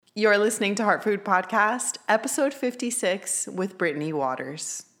You're listening to Heart Food Podcast, episode 56 with Brittany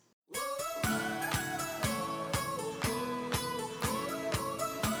Waters.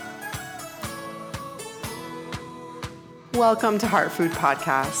 Welcome to Heart Food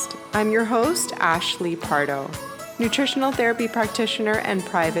Podcast. I'm your host, Ashley Pardo, nutritional therapy practitioner and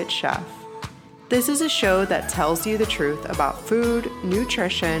private chef. This is a show that tells you the truth about food,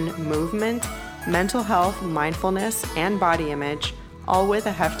 nutrition, movement, mental health, mindfulness, and body image, all with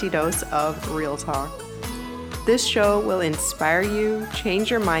a hefty dose of real talk. This show will inspire you,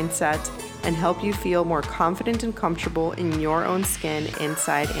 change your mindset, and help you feel more confident and comfortable in your own skin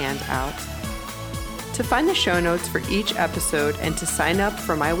inside and out. To find the show notes for each episode and to sign up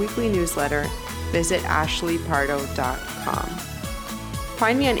for my weekly newsletter, visit ashleypardo.com.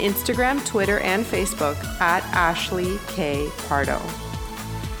 Find me on Instagram, Twitter, and Facebook at Ashley K. Pardo.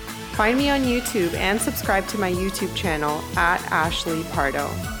 Find me on YouTube and subscribe to my YouTube channel at Ashley Pardo.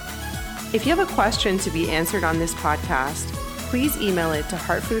 If you have a question to be answered on this podcast, please email it to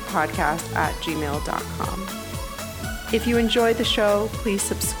heartfoodpodcast@gmail.com. If you enjoyed the show, please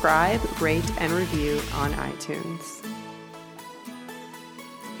subscribe, rate, and review on iTunes.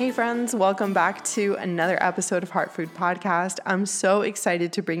 Hey friends, welcome back to another episode of Heart Food Podcast. I'm so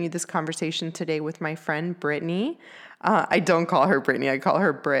excited to bring you this conversation today with my friend Brittany. I don't call her Brittany, I call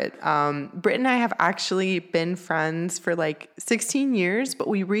her Britt. Britt and I have actually been friends for like 16 years, but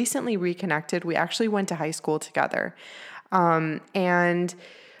we recently reconnected. We actually went to high school together. And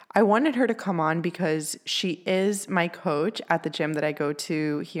I wanted her to come on because she is my coach at the gym that I go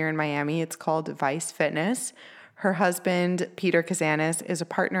to here in Miami. It's called Vice Fitness. Her husband, Peter Kazanis, is a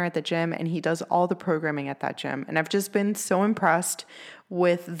partner at the gym, and he does all the programming at that gym. And I've just been so impressed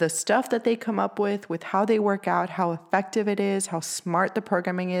with the stuff that they come up with how they work out, how effective it is, how smart the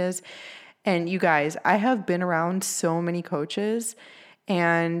programming is. And you guys, I have been around so many coaches,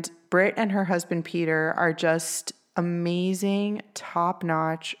 and Britt and her husband, Peter, are just amazing,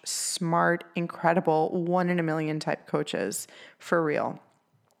 top-notch, smart, incredible, one in a million type coaches, for real.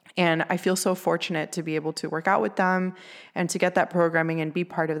 And I feel so fortunate to be able to work out with them and to get that programming and be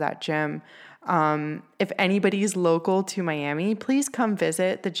part of that gym. If anybody's local to Miami, please come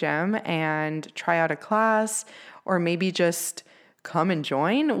visit the gym and try out a class, or maybe just come and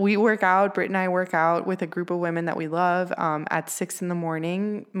join. We work out, Britt and I work out with a group of women that we love at 6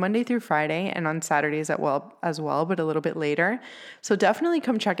 a.m, Monday through Friday, and on Saturdays as well, but a little bit later. So definitely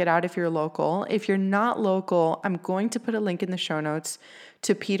come check it out if you're local. If you're not local, I'm going to put a link in the show notes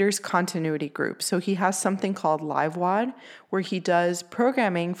to Peter's continuity group. So he has something called LiveWOD, where he does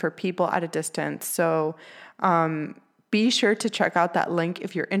programming for people at a distance. So be sure to check out that link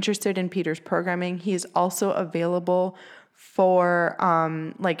if you're interested in Peter's programming. He is also available for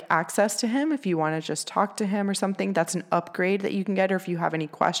access to him if you want to just talk to him or something. That's an upgrade that you can get, or if you have any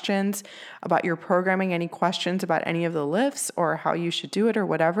questions about your programming, any questions about any of the lifts or how you should do it or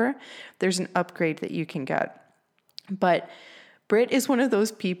whatever, there's an upgrade that you can get. But Britt is one of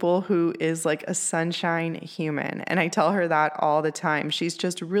those people who is like a sunshine human, and I tell her that all the time. She's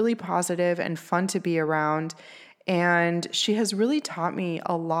just really positive and fun to be around, and she has really taught me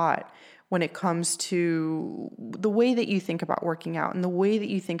a lot when it comes to the way that you think about working out and the way that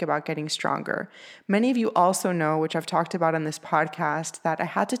you think about getting stronger. Many of you also know, which I've talked about on this podcast, that I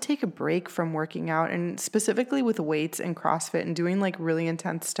had to take a break from working out, and specifically with weights and CrossFit and doing like really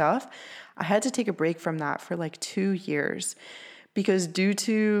intense stuff. I had to take a break from that for like 2 years. Because due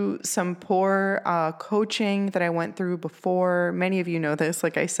to some poor coaching that I went through before, many of you know this,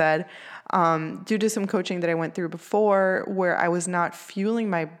 like I said, due to some coaching that I went through before where I was not fueling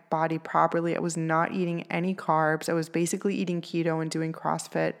my body properly, I was not eating any carbs, I was basically eating keto and doing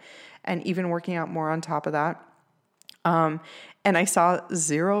CrossFit and even working out more on top of that. And I saw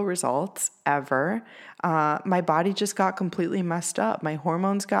zero results ever. My body just got completely messed up. My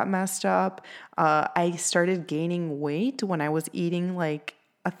hormones got messed up. I started gaining weight when I was eating like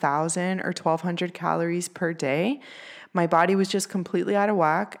 1,000 or 1,200 calories per day. My body was just completely out of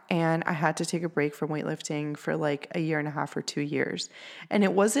whack, and I had to take a break from weightlifting for like 1.5 years or 2 years. And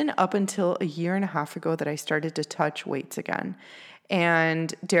it wasn't up until 1.5 years ago that I started to touch weights again.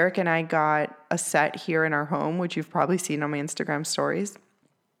 And Derek and I got a set here in our home, which you've probably seen on my Instagram stories.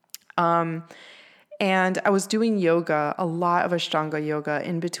 And I was doing yoga, a lot of Ashtanga yoga,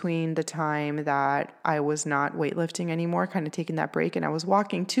 in between the time that I was not weightlifting anymore, kind of taking that break. And I was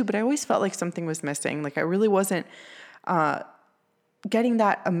walking too, but I always felt like something was missing. Like I really wasn't getting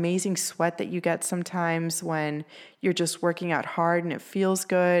that amazing sweat that you get sometimes when you're just working out hard and it feels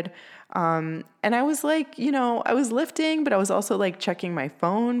good. And I was like, I was lifting, but I was also like checking my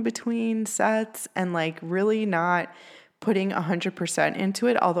phone between sets and like really not putting 100% into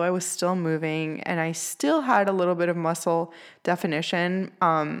it, although I was still moving and I still had a little bit of muscle definition.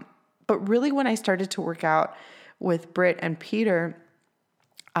 But really when I started to work out with Britt and Peter,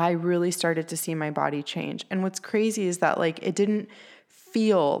 I really started to see my body change. And what's crazy is that like it didn't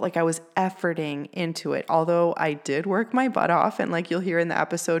feel like I was efforting into it, although I did work my butt off. And like you'll hear in the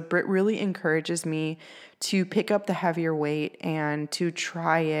episode, Britt really encourages me to pick up the heavier weight and to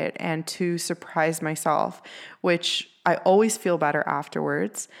try it and to surprise myself, which I always feel better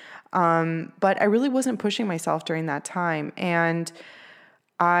afterwards. But I really wasn't pushing myself during that time. And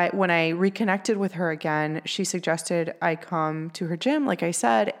when I reconnected with her again, she suggested I come to her gym, like I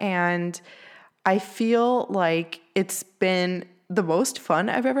said, and I feel like it's been the most fun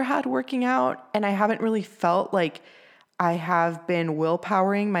I've ever had working out, and I haven't really felt like I have been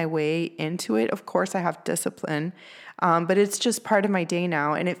willpowering my way into it. Of course, I have discipline, but it's just part of my day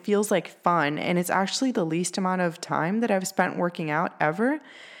now, and it feels like fun, and it's actually the least amount of time that I've spent working out ever,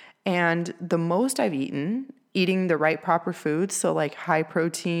 and the most I've eating the right proper foods, so like high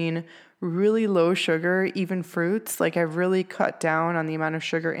protein, really low sugar, even fruits. Like I've really cut down on the amount of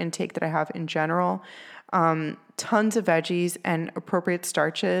sugar intake that I have in general. Tons of veggies and appropriate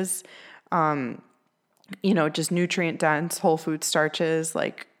starches, just nutrient dense whole food starches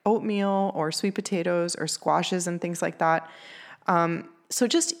like oatmeal or sweet potatoes or squashes and things like that. So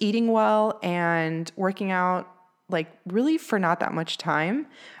just eating well and working out like really for not that much time.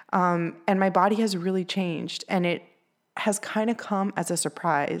 And my body has really changed, and it has kind of come as a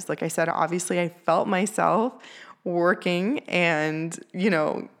surprise. Like I said, obviously I felt myself working, and you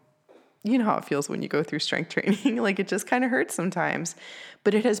know how it feels when you go through strength training. Like it just kind of hurts sometimes,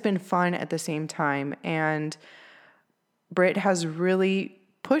 but it has been fun at the same time. And Britt has really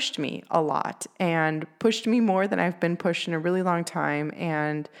pushed me a lot and pushed me more than I've been pushed in a really long time.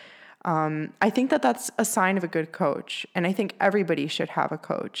 And I think that that's a sign of a good coach. And I think everybody should have a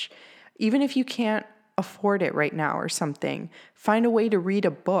coach. Even if you can't afford it right now or something, find a way to read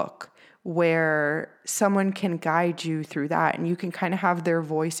a book where someone can guide you through that and you can kind of have their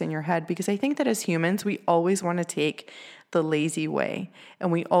voice in your head. Because I think that as humans, we always want to take the lazy way,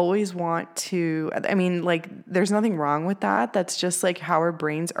 and we always want to, there's nothing wrong with that. That's just like how our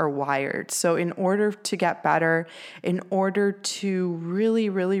brains are wired. So in order to get better, in order to really,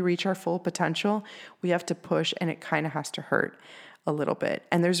 really reach our full potential, we have to push, and it kind of has to hurt a little bit.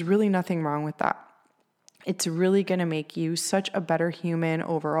 And there's really nothing wrong with that. It's really going to make you such a better human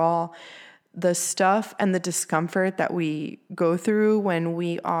overall. The stuff and the discomfort that we go through when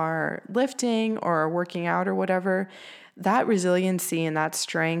we are lifting or working out or whatever, that resiliency and that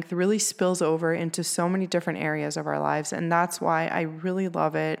strength really spills over into so many different areas of our lives. And that's why I really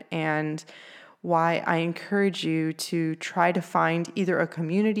love it, and why I encourage you to try to find either a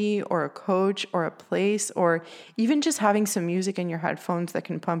community or a coach or a place, or even just having some music in your headphones that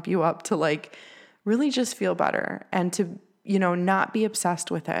can pump you up to like really just feel better, and to not be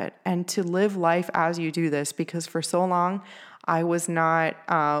obsessed with it, and to live life as you do this. Because for so long, I was not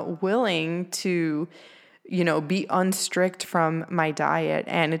willing to, be unstrict from my diet,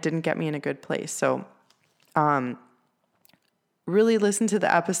 and it didn't get me in a good place. So, really listen to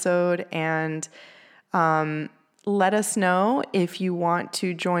the episode, and let us know if you want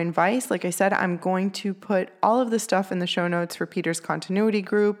to join Vice. Like I said, I'm going to put all of the stuff in the show notes for Peter's continuity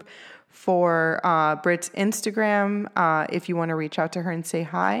group, for Britt's Instagram, if you want to reach out to her and say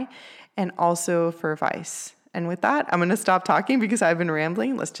hi, and also for Vice. And with that, I'm going to stop talking because I've been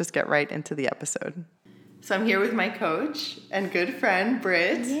rambling. Let's just get right into the episode. So I'm here with my coach and good friend,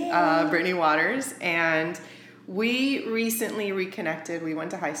 Brittany Waters, and we recently reconnected. We went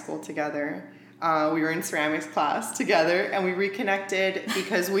to high school together. We were in ceramics class together, and we reconnected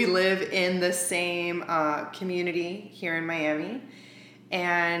because we live in the same community here in Miami.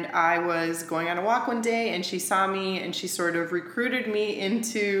 And I was going on a walk one day, and she saw me, and she sort of recruited me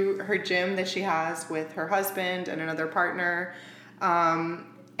into her gym that she has with her husband and another partner.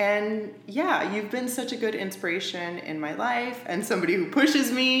 And yeah, you've been such a good inspiration in my life, and somebody who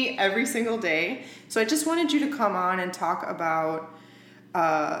pushes me every single day. So I just wanted you to come on and talk about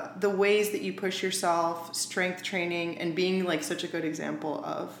the ways that you push yourself, strength training, and being like such a good example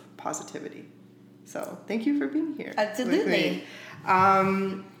of positivity. So thank you for being here. Absolutely.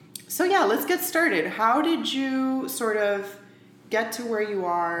 So yeah, let's get started. How did you sort of get to where you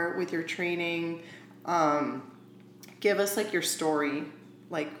are with your training? Give us like your story,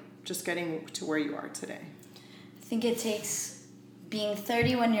 like just getting to where you are today. I think it takes being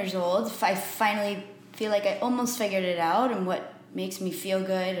 31 years old. I finally feel like I almost figured it out, and what makes me feel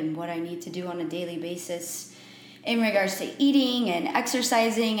good and what I need to do on a daily basis in regards to eating and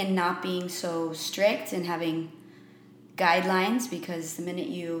exercising and not being so strict and having guidelines, because the minute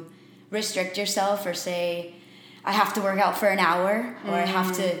you restrict yourself or say, I have to work out for an hour, or I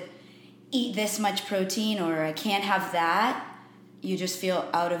have to eat this much protein, or I can't have that, you just feel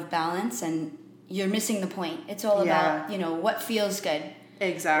out of balance and you're missing the point. It's all about, what feels good.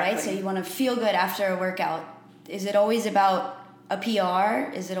 Exactly. Right? So you want to feel good after a workout. Is it always about a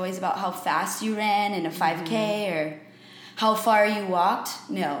PR? Is it always about how fast you ran in a 5K or how far you walked?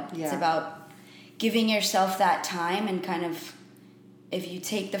 No. Yeah. It's about giving yourself that time, and kind of, if you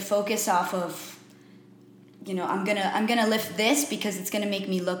take the focus off of, I'm gonna lift this because it's gonna make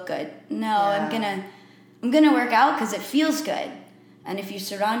me look good. No, yeah. I'm gonna work out because it feels good. And if you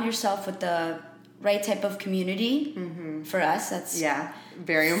surround yourself with the right type of community, for us, that's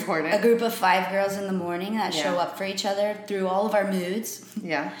very important. A group of 5 girls in the morning that show up for each other through all of our moods.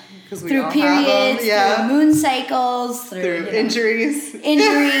 Yeah, because we through all periods, have them. through moon cycles, through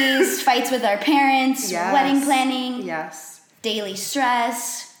injuries, fights with our parents, wedding planning, daily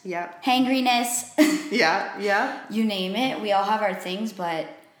stress. Yeah. Hangriness. Yeah. You name it. We all have our things, but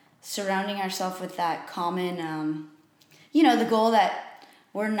surrounding ourselves with that common, the goal that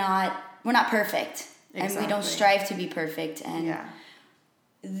we're not perfect. Exactly. And we don't strive to be perfect. And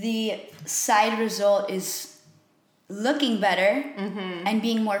the side result is looking better and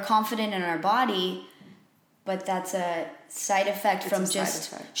being more confident in our body. But that's a side effect from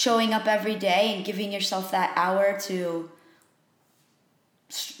just showing up every day and giving yourself that hour to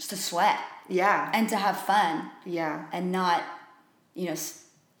sweat, and to have fun, and not,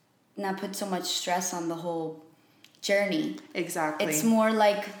 not put so much stress on the whole journey. Exactly. It's more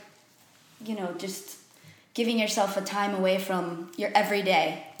like, just giving yourself a time away from your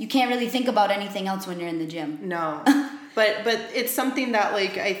everyday. You can't really think about anything else when you're in the gym. No, but it's something that,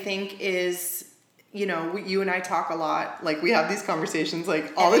 like, I think is, you and I talk a lot. Like, we have these conversations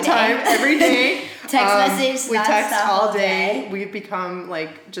like all the time, every day. Text message. We text all day. We've become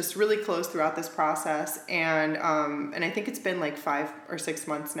like just really close throughout this process, and I think it's been like 5 or 6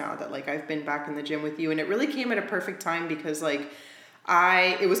 months now that like I've been back in the gym with you, and it really came at a perfect time because like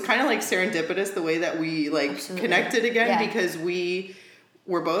it was kind of like serendipitous the way that we like connected again because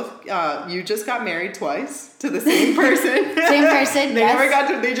we're both, you just got married twice to the same person. Same person,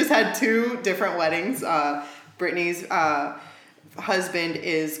 They just had 2 different weddings. Brittany's husband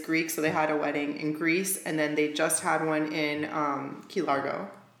is Greek, so they had a wedding in Greece, and then they just had one in Key Largo.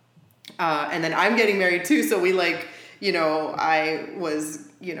 And then I'm getting married too, so we like, we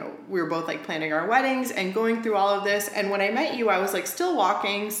were both like planning our weddings and going through all of this. And when I met you, I was like still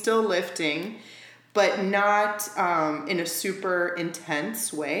walking, still lifting, but not in a super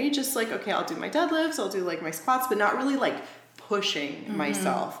intense way. Just like, okay, I'll do my deadlifts, I'll do like my squats, but not really like pushing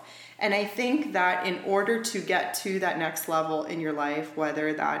myself. And I think that in order to get to that next level in your life,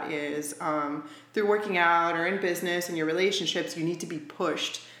 whether that is through working out or in business and your relationships, you need to be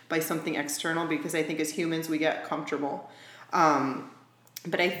pushed by something external, because I think as humans we get comfortable.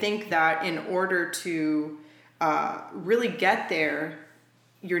 But I think that in order to really get there,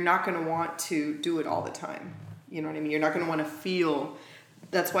 you're not going to want to do it all the time. You know what I mean? You're not going to want to feel.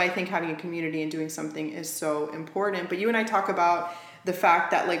 That's why I think having a community and doing something is so important. But you and I talk about the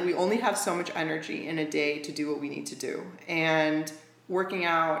fact that like we only have so much energy in a day to do what we need to do. And working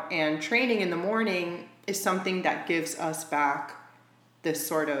out and training in the morning is something that gives us back this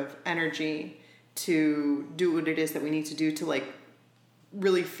sort of energy to do what it is that we need to do to like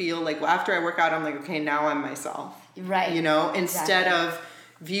really feel like, well, after I work out, I'm like, okay, now I'm myself. Right. Instead of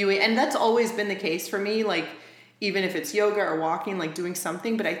viewing, and that's always been the case for me, like even if it's yoga or walking, like doing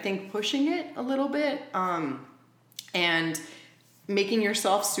something, but I think pushing it a little bit and making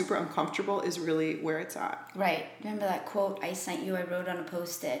yourself super uncomfortable is really where it's at. Right. Remember that quote I sent you? I wrote on a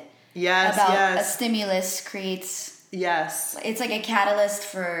Post-it. Yes. About a stimulus creates. Yes. It's like a catalyst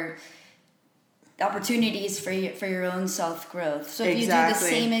for opportunities for your own self-growth. So if you do the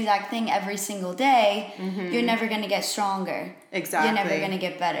same exact thing every single day, you're never going to get stronger. Exactly. You're never going to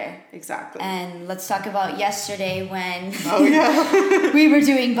get better. Exactly. And let's talk about yesterday when we were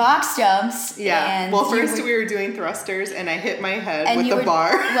doing box jumps. Yeah. And well, first we were doing thrusters and I hit my head with the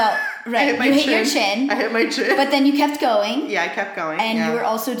bar. Well, right. You hit your chin. I hit my chin. But then you kept going. Yeah, I kept going. And you were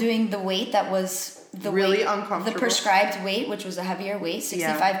also doing the weight that was really weight, uncomfortable. The prescribed weight, which was a heavier weight,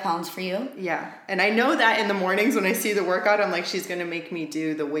 65 pounds for you. Yeah. And I know that in the mornings when I see the workout, I'm like, she's going to make me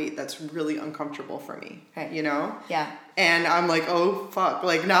do the weight that's really uncomfortable for me. Right. Yeah. And I'm like, oh, fuck.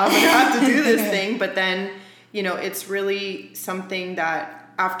 Like, now I'm going to have to do this thing. But then, it's really something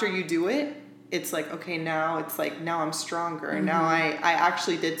that after you do it, it's like, okay, now I'm stronger. Mm-hmm. Now I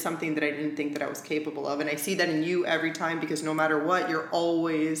actually did something that I didn't think that I was capable of. And I see that in you every time, because no matter what, you're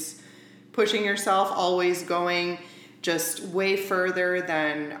always pushing yourself, always going, just way further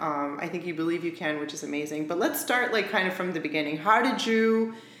than I think you believe you can, which is amazing. But let's start like kind of from the beginning.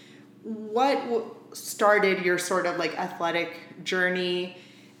 What started your sort of like athletic journey,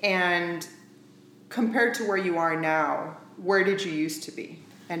 and compared to where you are now, where did you used to be?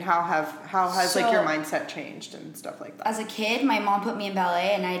 And how has like your mindset changed and stuff like that? As a kid, my mom put me in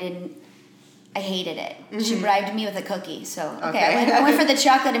ballet, and I hated it. Mm-hmm. She bribed me with a cookie. So, okay. I went for the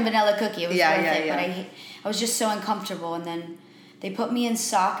chocolate and vanilla cookie. It was worth it. But I was just so uncomfortable. And then they put me in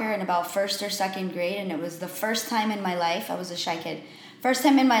soccer in about first or second grade. And it was the first time in my life, I was a shy kid. First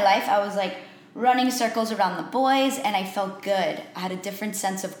time in my life, I was like running circles around the boys. And I felt good. I had a different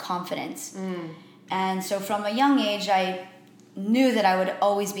sense of confidence. And so from a young age, I knew that I would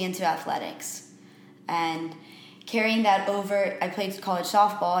always be into athletics. And carrying that over, I played college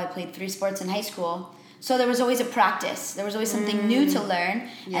softball. I played 3 sports in high school. So there was always a practice. There was always something new to learn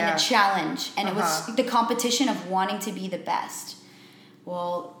and a challenge. And it was the competition of wanting to be the best.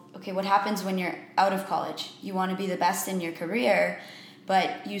 Well, okay, what happens when you're out of college? You want to be the best in your career,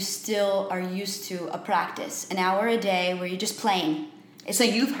 but you still are used to a practice, an hour a day where you're just playing. So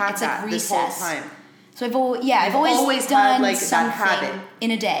you've had that like this whole time. So I've always done had, like, something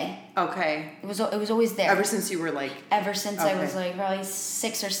in a day. Okay. It was always there. Ever since you were like... Ever since I was like probably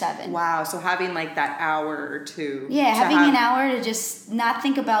 6 or 7. Wow. So having like that hour or two. Yeah, having an hour to just not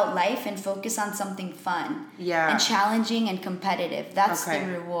think about life and focus on something fun. Yeah. And challenging and competitive. That's the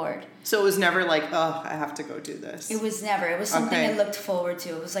reward. So it was never like, oh, I have to go do this. It was never. It was something I looked forward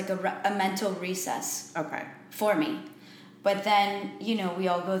to. It was like a mental recess. Okay. For me. But then, we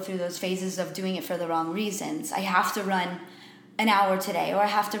all go through those phases of doing it for the wrong reasons. I have to run an hour today, or I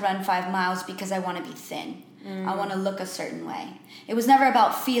have to run 5 miles because I want to be thin. I want to look a certain way. It was never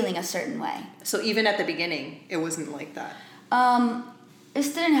about feeling a certain way. So even at the beginning, it wasn't like that?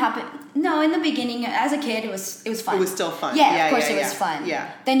 This didn't happen. No, in the beginning, as a kid, it was fun. It was still fun. Yeah, of course it was fun.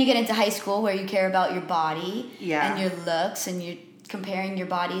 Yeah. Then you get into high school where you care about your body and your looks, and you're comparing your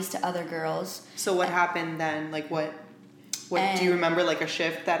bodies to other girls. So what happened then? Like what do you remember, like a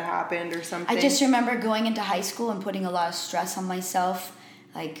shift that happened or something? I just remember going into high school and putting a lot of stress on myself.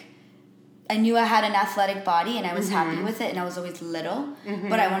 Like, I knew I had an athletic body and I was happy with it, and I was always little,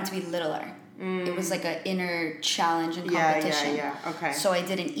 but I wanted to be littler. It was like an inner challenge and competition. Yeah. Okay. So I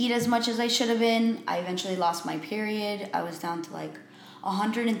didn't eat as much as I should have been. I eventually lost my period. I was down to like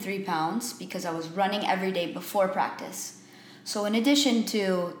 103 pounds because I was running every day before practice. So in addition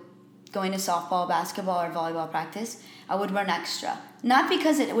to going to softball, basketball, or volleyball practice, I would run extra. Not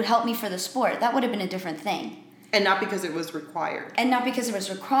because it would help me for the sport. That would have been a different thing. And not because it was required.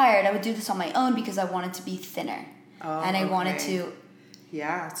 I would do this on my own because I wanted to be thinner. And I wanted to...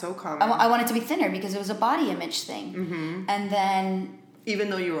 Yeah, it's so common. I wanted to be thinner because it was a body image thing. And then... Even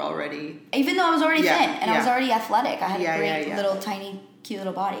though I was already thin and I was already athletic. I had a great little tiny, cute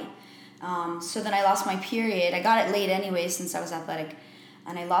little body. So then I lost my period. I got it late anyway since I was athletic.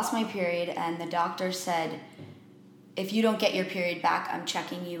 And I lost my period, and the doctor said, if you don't get your period back, I'm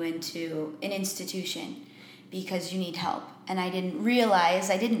checking you into an institution because you need help. And I didn't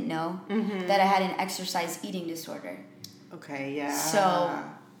know that I had an exercise eating disorder. Okay, yeah. So,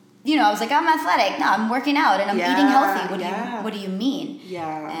 I was like, I'm athletic. No, I'm working out and I'm eating healthy. What do you mean?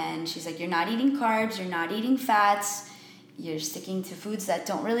 Yeah. And she's like, you're not eating carbs, you're not eating fats, you're sticking to foods that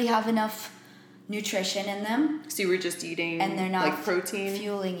don't really have enough nutrition in them. So you were just eating, and they're not like protein,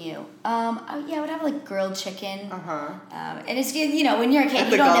 fueling you. I would have like grilled chicken. And it's when you're a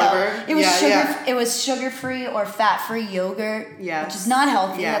kid, you don't know. It was It was sugar-free or fat-free yogurt, which is not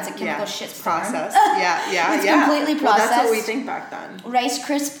healthy. That's a chemical shit processed. It's completely processed. Well, that's what we think back then. Rice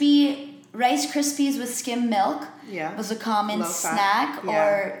Krispies with skim milk was a common snack,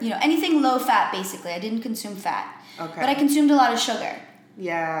 or anything low fat. Basically, I didn't consume fat, but I consumed a lot of sugar.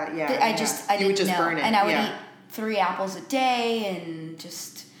 I didn't know. Burn it. And I would eat 3 apples a day and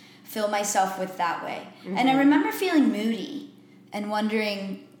just fill myself with that way. And I remember feeling moody and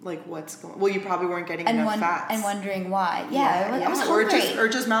wondering, like, what's going on? Well, you probably weren't getting enough fats. And wondering why. I was hungry. Or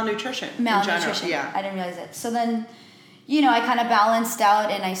just malnutrition. In general. I didn't realize it. So then, I kind of balanced out,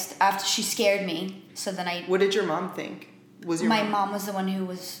 and after she scared me, so then I... What did your mom think? My mom was the one who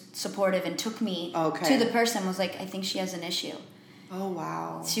was supportive and took me to the person, was like, I think she has an issue. Oh,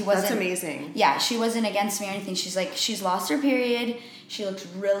 wow. That's amazing. Yeah, she wasn't against me or anything. She's like, she's lost her period. She looks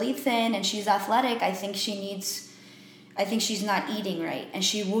really thin and she's athletic. I think she's not eating right. And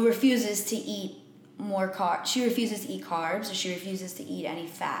she refuses to eat more carbs. She refuses to eat carbs, or she refuses to eat any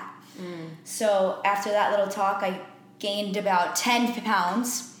fat. So after that little talk, I gained about 10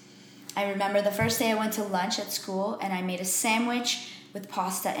 pounds. I remember the first day I went to lunch at school and I made a sandwich with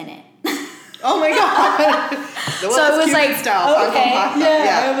pasta in it. Oh my God. So it was like, style, okay,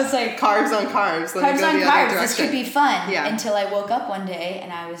 yeah, it was like carbs on carbs. Carbs on carbs. This could be fun. Yeah. Until I woke up one day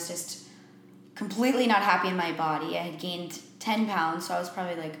and I was just completely not happy in my body. I had gained 10 pounds, so I was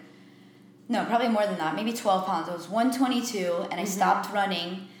probably like, no, probably more than that, maybe 12 pounds. I was 122 and I stopped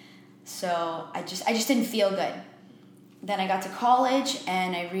running, so I just didn't feel good. Then I got to college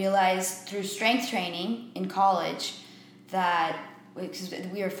and I realized through strength training in college that, because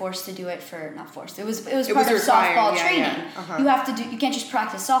we were forced to do it for, not forced, it was part of softball training. Yeah. Uh-huh. You can't just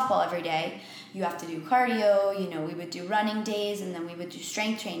practice softball every day. You have to do cardio, we would do running days and then we would do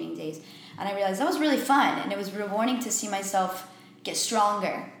strength training days. And I realized that was really fun and it was rewarding to see myself get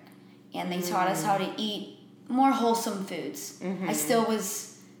stronger. And they taught us how to eat more wholesome foods. Mm-hmm. I still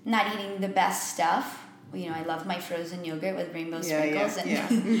was not eating the best stuff. I love my frozen yogurt with rainbow sprinkles.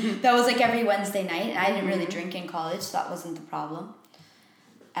 And that was like every Wednesday night. And I didn't really drink in college, so that wasn't the problem.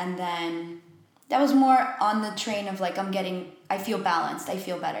 And then that was more on the train of like, I feel balanced, I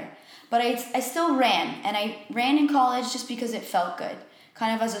feel better. But I still ran. And I ran in college just because it felt good,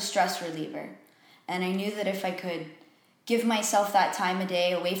 kind of as a stress reliever. And I knew that if I could give myself that time a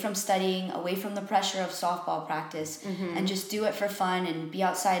day away from studying, away from the pressure of softball practice, and just do it for fun and be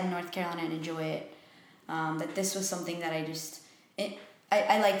outside in North Carolina and enjoy it. That this was something that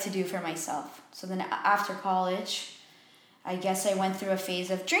I like to do for myself. So then after college, I guess I went through a phase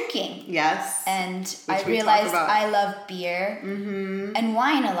of drinking. Yes. And I realized I love beer and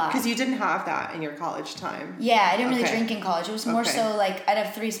wine a lot. Because you didn't have that in your college time. Yeah, I didn't really drink in college. It was more so like I'd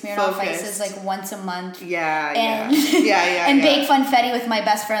have 3 Smirnoff Ices like once a month. Yeah, and bake funfetti with my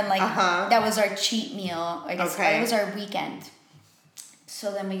best friend. Like that was our cheat meal. I guess it was our weekend.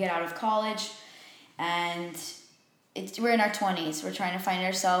 So then we get out of college and we're in our 20s. We're trying to find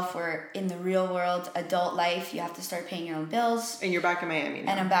ourselves. We're in the real world, adult life. You have to start paying your own bills. And you're back in Miami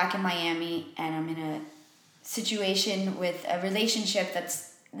now. And I'm back in Miami, and I'm in a situation with a relationship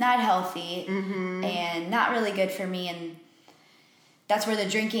that's not healthy and not really good for me. And that's where the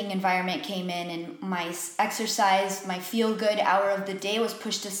drinking environment came in, and my exercise, my feel-good hour of the day was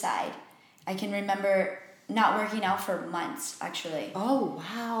pushed aside. I can remember not working out for months, actually. Oh,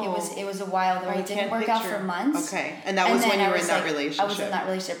 wow. It was a while though. I didn't work out for months. Okay. And that was when you were in that relationship. I was in that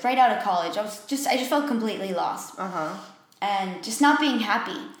relationship. Right out of college. I just felt completely lost. And just not being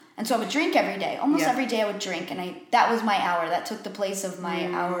happy. And so I would drink every day. Almost every day I would drink, and that was my hour. That took the place of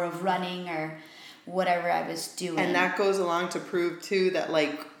my hour of running or whatever I was doing. And that goes along to prove too that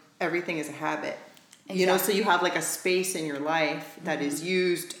like everything is a habit. Exactly. So you have like a space in your life that is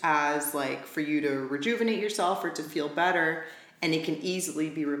used as like for you to rejuvenate yourself or to feel better, and it can easily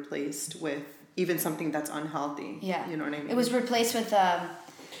be replaced with even something that's unhealthy. Yeah. You know what I mean? It was replaced with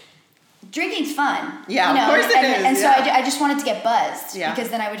drinking's fun. Yeah, of course it is. And so I just wanted to get buzzed because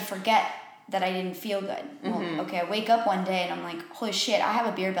then I would forget that I didn't feel good. Well, okay, I wake up one day and I'm like, holy shit, I have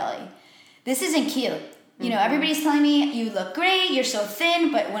a beer belly. This isn't cute. Everybody's telling me you look great, you're so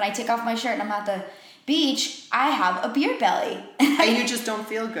thin, but when I take off my shirt and I'm at the beach, I have a beer belly. And you just don't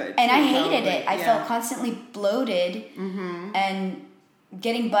feel good. And I hated it. I felt constantly bloated, and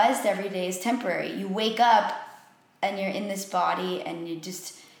getting buzzed every day is temporary. You wake up and you're in this body and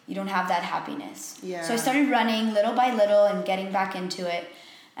you don't have that happiness. Yeah. So I started running little by little and getting back into it.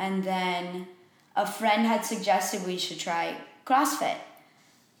 And then a friend had suggested we should try CrossFit.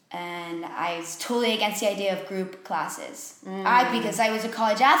 And I was totally against the idea of group classes. Because I was a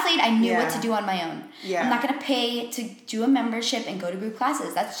college athlete, I knew what to do on my own. Yeah. I'm not going to pay to do a membership and go to group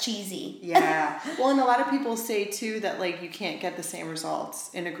classes. That's cheesy. Yeah. Well, and a lot of people say, too, that, like, you can't get the same results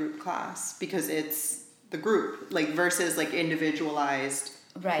in a group class because it's the group, like, versus, like, individualized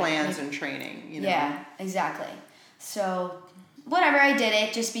plans and training, Yeah, exactly. So, whatever, I did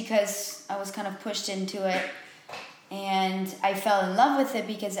it just because I was kind of pushed into it. And I fell in love with it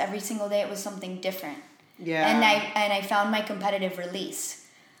because every single day it was something different. Yeah. And I found my competitive release.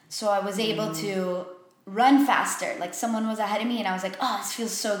 So I was able to run faster. Like someone was ahead of me and I was like, oh, this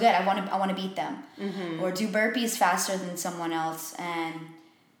feels so good. I want to beat them. Or do burpees faster than someone else. And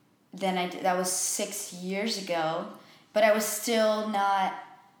then that was 6 years ago. But I was still not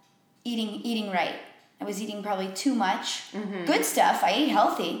eating right. I was eating probably too much. Good stuff. I ate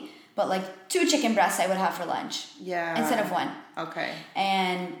healthy. But like 2 chicken breasts I would have for lunch. Yeah. Instead of 1. Okay.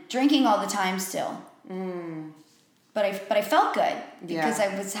 And drinking all the time still. But I felt good because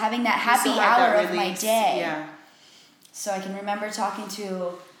I was having that happy hour of my day. Yeah. So I can remember talking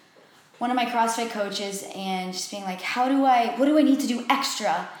to one of my CrossFit coaches and just being like, what do I need to do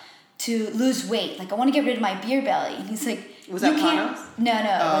extra to lose weight? Like I want to get rid of my beer belly. And he's like, was that Panos?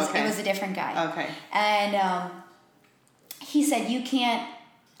 No, it was a different guy. Okay. And he said, you can't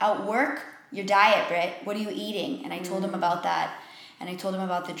outwork your diet, Britt. What are you eating? And I told him about that. And I told him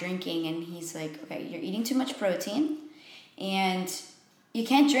about the drinking. And he's like, okay, you're eating too much protein. And you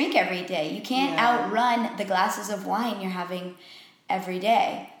can't drink every day. You can't outrun the glasses of wine you're having every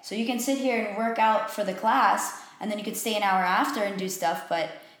day. So you can sit here and work out for the class, and then you could stay an hour after and do stuff, but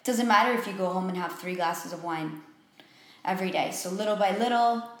it doesn't matter if you go home and have 3 glasses of wine every day. So little by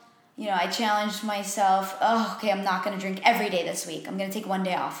little, you know, I challenged myself, oh, okay, I'm not going to drink every day this week. I'm going to take 1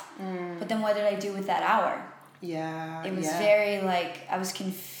 day off. But then what did I do with that hour? Yeah. It was very, like, I was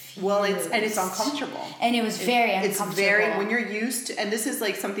confused. Well, it's uncomfortable. And it was very uncomfortable. It's very, when you're used to, and this is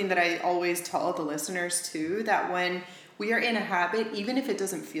like something that I always tell the listeners too, that when we are in a habit, even if it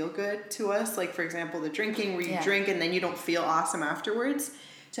doesn't feel good to us, like for example, the drinking where you drink and then you don't feel awesome afterwards,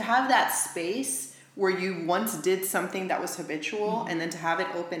 to have that space where you once did something that was habitual and then to have it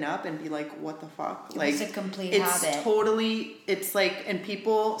open up and be like, what the fuck? Like, it's a complete habit. It's like, and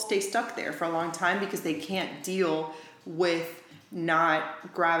people stay stuck there for a long time because they can't deal with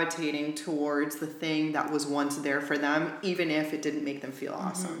not gravitating towards the thing that was once there for them, even if it didn't make them feel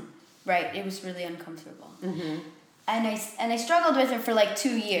awesome. Right. It was really uncomfortable. And I struggled with it for like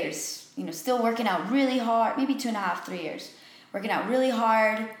 2 years, you know, still working out really hard, maybe 2.5, 3 years, working out really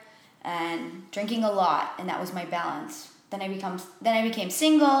hard and drinking a lot. And that was my balance. Then I became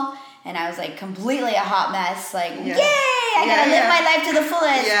single, and I was like completely a hot mess. Like, yay! I gotta live my life to the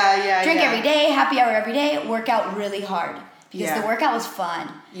fullest. Drink every day, happy hour every day, work out really hard. Because the workout was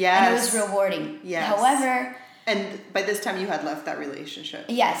fun. And it was rewarding. However... And by this time you had left that relationship.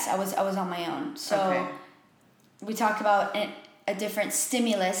 Yes, I was on my own. So we talk about a different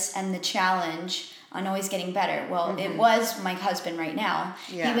stimulus and the challenge on always getting better. Well, it was my husband right now.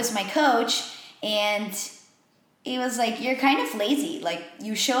 He was my coach, and he was like, you're kind of lazy. Like,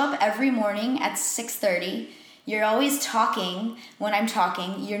 you show up every morning at 6:30. You're always talking when I'm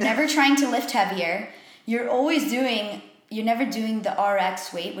talking. You're never trying to lift heavier. You're never doing the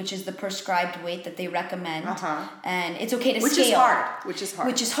RX weight, which is the prescribed weight that they recommend. And it's okay to scale. Which is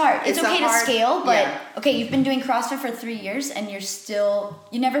hard. It's okay to scale, but okay, you've been doing CrossFit for 3 years and you're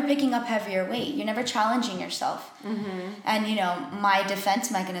never picking up heavier weight. You're never challenging yourself. And, you know, my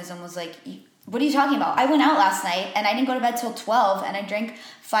defense mechanism was like, what are you talking about? I went out last night and I didn't go to bed till 12 and I drank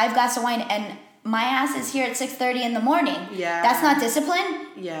 5 glasses of wine and my ass is here at 6:30 in the morning. That's not discipline?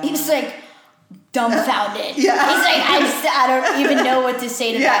 He was like, dumbfounded. He's like, I don't even know what to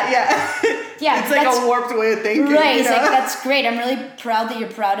say to that. It's like a warped way of thinking. Right. He's like, that's great. I'm really proud that you're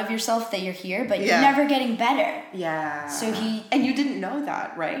proud of yourself, that you're here, but you're never getting better. So and you didn't know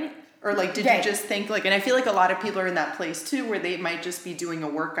that, right? Or like, did you just think like, and I feel like a lot of people are in that place too, where they might just be doing a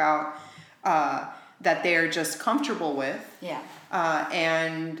workout that they're just comfortable with.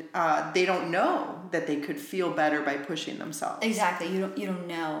 And they don't know that they could feel better by pushing themselves. Exactly. You don't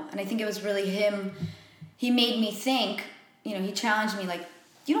know. And I think it was really him. He made me think, you know, he challenged me like,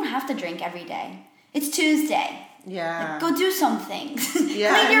 you don't have to drink every day. It's Tuesday. Like, go do some things.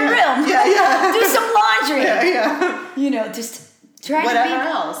 Clean your room. Do some laundry. You know, just try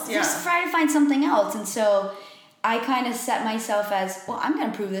just try to find something else. And so I kind of set myself as, well, I'm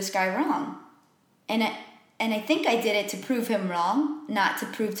going to prove this guy wrong. And I think I did it to prove him wrong, not to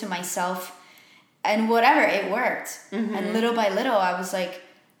prove to myself. And whatever, it worked. And little by little, I was like,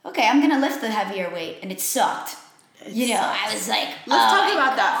 okay, I'm going to lift the heavier weight. And it sucked. I was like, let's talk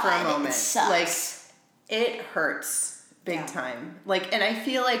about that for a moment. Like, it hurts big time. Like, and I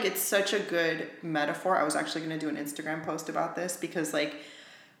feel like it's such a good metaphor. I was actually going to do an Instagram post about this because, like,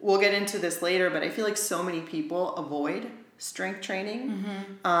 we'll get into this later, but I feel like so many people avoid strength training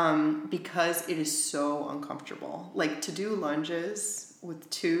because it is so uncomfortable. Like, to do lunges with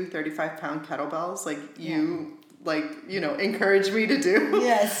 2 35-pound kettlebells, like you encourage me to do.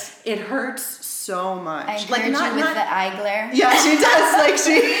 Yes. It hurts so much. I encourage you with the eye glare. Yeah, she does. Like,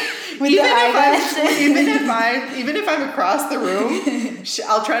 even if I'm across the room,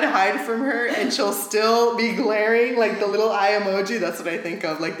 I'll try to hide from her and she'll still be glaring, like the little eye emoji. That's what I think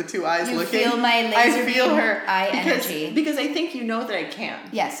of, like the 2 eyes looking. You feel my laser beam eye energy. Because I think you know that I can.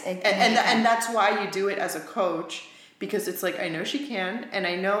 Yes. And that's why you do it as a coach, because it's like, I know she can, and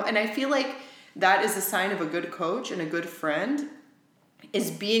I feel like that is a sign of a good coach and a good friend,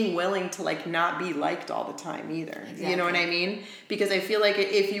 is being willing to like not be liked all the time either. Exactly. You know what I mean? Because I feel like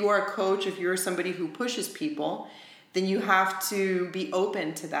if you are a coach, if you're somebody who pushes people, then you have to be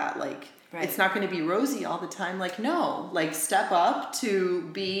open to that. Like, it's not going to be rosy all the time. Like, no, like step up to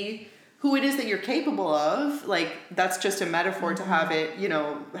be who it is that you're capable of. Like, that's just a metaphor to have it,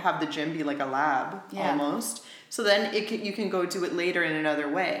 have the gym be like a lab almost. So then you can go do it later in another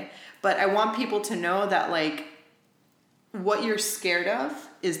way. But I want people to know that, like, what you're scared of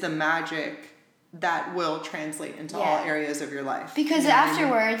is the magic that will translate into all areas of your life. Because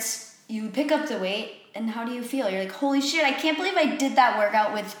afterwards, you pick up the weight, and how do you feel? You're like, holy shit, I can't believe I did that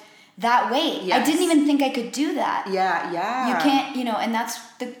workout with that weight. Yes. I didn't even think I could do that. Yeah. You can't, and that's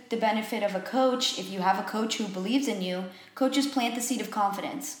the benefit of a coach. If you have a coach who believes in you, coaches plant the seed of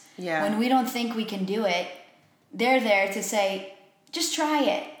confidence. Yeah. When we don't think we can do it, they're there to say, just try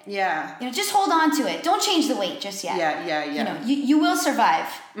it. Yeah. Just hold on to it. Don't change the weight just yet. Yeah. You will survive.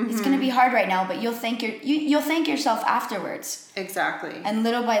 Mm-hmm. It's going to be hard right now, but you'll thank yourself afterwards. Exactly. And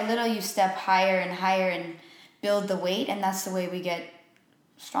little by little, you step higher and build the weight, and that's the way we get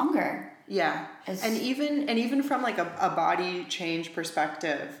stronger. Yeah. And even from like a body change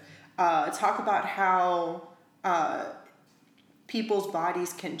perspective, talk about how people's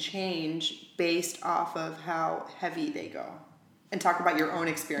bodies can change based off of how heavy they go. And talk about your own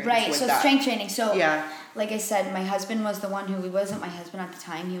experience with that. Right, so strength training. So, like I said, my husband was the one he wasn't my husband at the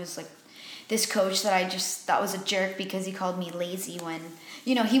time. He was like this coach that I just thought was a jerk because he called me lazy when,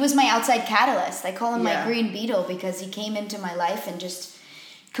 he was my outside catalyst. I call him my green beetle because he came into my life and just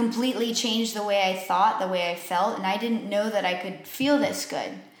completely changed the way I thought, the way I felt, and I didn't know that I could feel this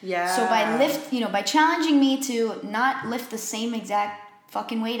good. Yeah. So by challenging me to not lift the same exact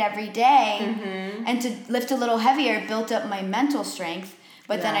fucking weight every day and to lift a little heavier built up my mental strength,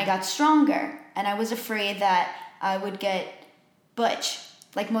 but then I got stronger, and I was afraid that I would get butch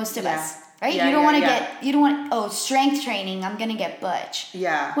like most of us, right? You don't want strength training, I'm gonna get butch.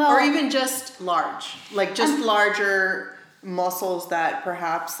 Or even just large, like larger muscles that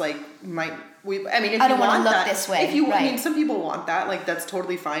perhaps like might if I don't you want to look that, this way. Some people want that, like that's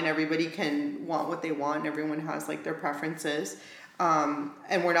totally fine. Everybody can want what they want. Everyone has like their preferences.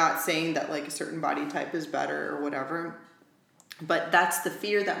 And we're not saying that like a certain body type is better or whatever, but that's the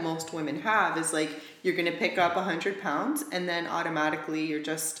fear that most women have is like, you're going to pick up 100 pounds and then automatically you're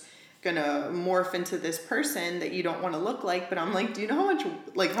just going to morph into this person that you don't want to look like. But I'm like, do you know how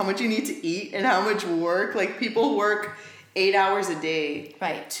much you need to eat and how much work? Like people work 8 hours a day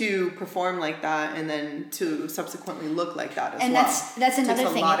to perform like that and then to subsequently look like that as well. And that's another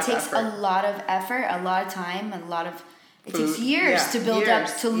thing. It takes a lot of effort, a lot of time, it takes years to build up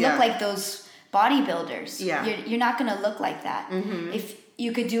to look like those bodybuilders. Yeah. You're not going to look like that. Mm-hmm. If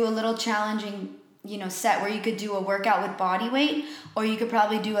you could do a little challenging, set where you could do a workout with body weight, or you could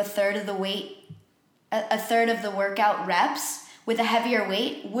probably do a third of the workout reps with a heavier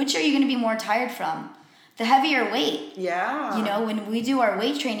weight, which are you going to be more tired from? The heavier weight. Yeah. When we do our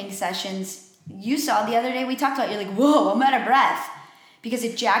weight training sessions, you saw the other day we talked about, you're like, whoa, I'm out of breath. Because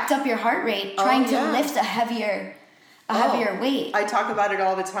it jacked up your heart rate trying to lift a heavier weight. I talk about it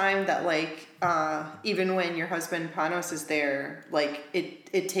all the time that like even when your husband Panos is there, like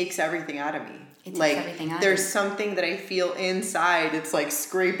it takes everything out of me. It takes everything out of there's something that I feel inside. It's like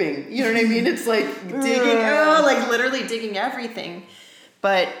scraping. You know what I mean? It's like digging, like literally digging everything.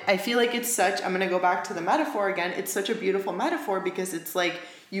 But I feel like I'm going to go back to the metaphor again. It's such a beautiful metaphor because it's like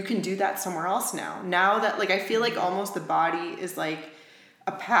you can do that somewhere else now. Now that like I feel like almost the body is like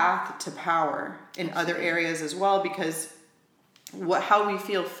a path to power in other areas as well, because how we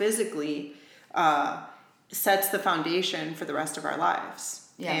feel physically sets the foundation for the rest of our lives.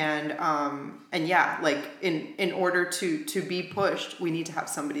 And like in order to be pushed, we need to have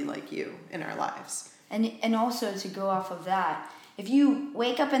somebody like you in our lives. And also to go off of that, if you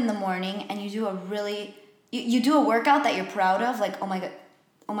wake up in the morning and you do you do a workout that you're proud of, like, oh my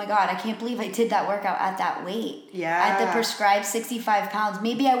God, I can't believe I did that workout at that weight. Yeah. At the prescribed 65 pounds.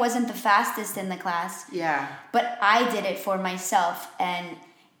 Maybe I wasn't the fastest in the class. Yeah. But I did it for myself, and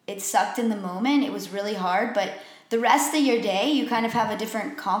it sucked in the moment. It was really hard, but the rest of your day, you kind of have a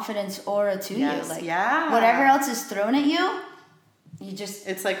different confidence aura to you. Like, whatever else is thrown at you,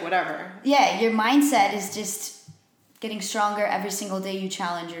 it's like whatever. Yeah, your mindset is just getting stronger every single day. You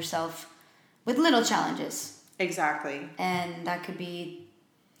challenge yourself with little challenges. Exactly. And that could be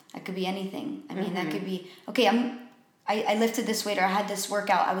anything. I mean, that could be, okay, I lifted this weight, or I had this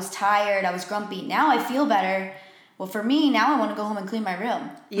workout, I was tired, I was grumpy. Now I feel better. Well, for me, now I want to go home and clean my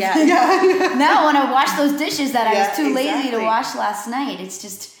room. Yeah. Now I want to wash those dishes that I was too lazy to wash last night. It's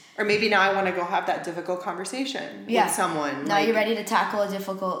just... Or maybe now I want to go have that difficult conversation with someone. Now you're ready to tackle a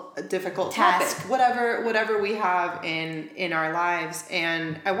difficult task. Topic. Whatever we have in our lives.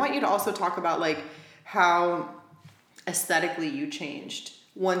 And I want you to also talk about like how aesthetically you changed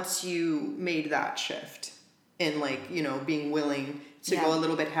once you made that shift in like, being willing to go a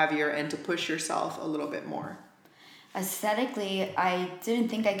little bit heavier and to push yourself a little bit more. Aesthetically, I didn't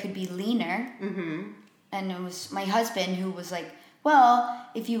think I could be leaner. Mm-hmm. And it was my husband who was like, well,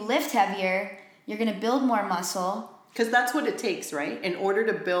 if you lift heavier, you're going to build more muscle, Because that's what it takes, right? In order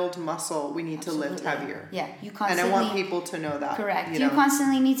to build muscle, we need to lift heavier. Yeah, you constantly. And I want people to know that. Correct. You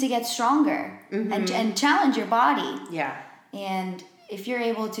constantly need to get stronger and challenge your body. Yeah. And if you're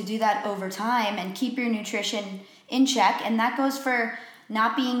able to do that over time and keep your nutrition in check, and that goes for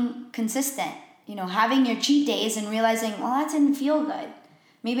not being consistent, having your cheat days and realizing, well, that didn't feel good.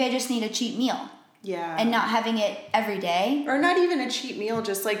 Maybe I just need a cheat meal. Yeah. And not having it every day. Or not even a cheat meal,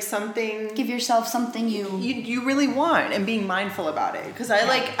 just like something. Give yourself something you really want, and being mindful about it. Because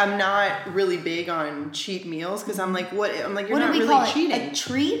I'm not really big on cheat meals, because I'm like, what? I'm like, you're not really cheating. A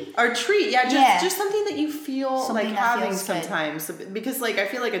treat? Or treat, just something that you feel something like having sometimes. Because I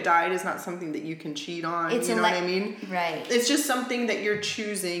feel like a diet is not something that you can cheat on. You know what I mean? Right. It's just something that you're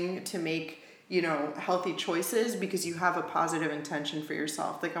choosing to make, healthy choices because you have a positive intention for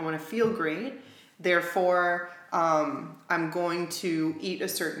yourself. Like, I want to feel great. Therefore, I'm going to eat a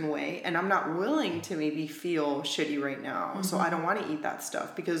certain way, and I'm not willing to maybe feel shitty right now. So I don't want to eat that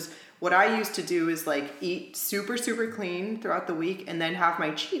stuff, because what I used to do is eat super, super clean throughout the week and then have my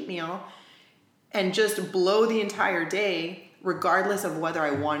cheat meal and just blow the entire day, regardless of whether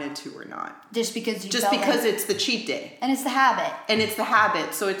I wanted to or not. Just because it's the cheat day. And it's the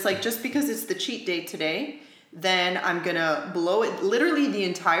habit. So it's just because it's the cheat day today, then I'm gonna blow it literally the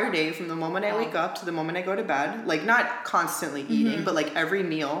entire day from the moment I wake up to the moment I go to bed. Not constantly eating, but every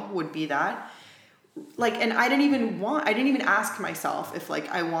meal would be that. And I didn't even ask myself if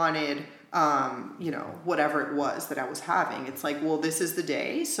I wanted, whatever it was that I was having. It's well, this is the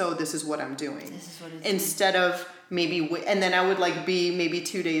day, so this is what I'm doing. This is what it's Instead of and then I would be maybe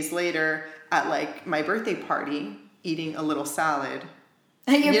 2 days later at my birthday party eating a little salad.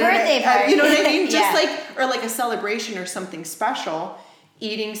 Your birthday party. You know what I mean? Just or a celebration or something special,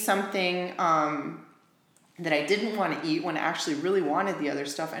 eating something that I didn't want to eat when I actually really wanted the other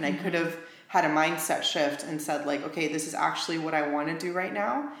stuff. And I could have had a mindset shift and said okay, this is actually what I want to do right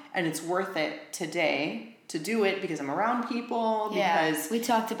now. And it's worth it today to do it because I'm around people. Because we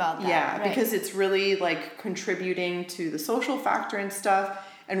talked about that. Yeah, right. Because it's really contributing to the social factor and stuff.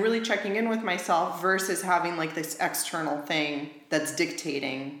 And really checking in with myself versus having this external thing that's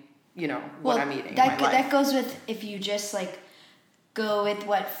dictating, what I'm eating in my life. That goes with if you just go with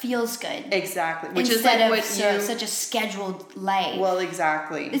what feels good. Exactly. Which Instead is such a scheduled life. Well,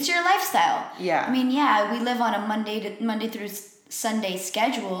 exactly. It's your lifestyle. Yeah. I mean, we live on a Monday through Sunday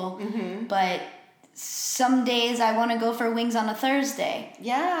schedule, but some days I want to go for wings on a Thursday.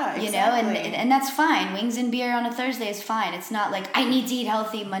 Yeah, exactly. And that's fine. Wings and beer on a Thursday is fine. It's not I need to eat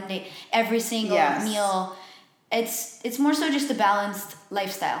healthy Monday every single meal. It's more so just a balanced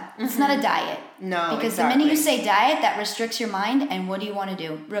lifestyle. It's not a diet. No, because the minute you say diet, that restricts your mind, and what do you want to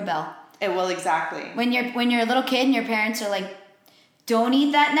do? Rebel. Well, exactly. When you're a little kid and your parents are don't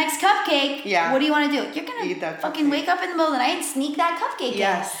eat that next cupcake. Yeah. What do you want to do? You're going to fucking wake up in the middle of the night and sneak that cupcake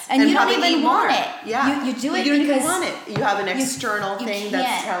in. And you don't even want it. Yeah. You do it because... You don't because even want it. You have an external thing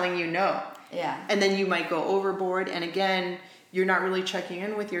that's telling you no. Yeah. And then you might go overboard. And again, you're not really checking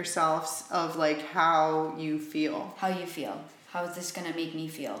in with yourself of how you feel. How you feel. How is this going to make me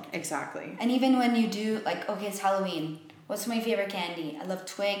feel? Exactly. And even when you do, okay, it's Halloween. What's my favorite candy? I love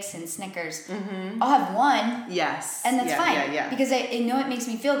Twix and Snickers. I'll have one. Yes. And that's fine. Yeah. Because I know it makes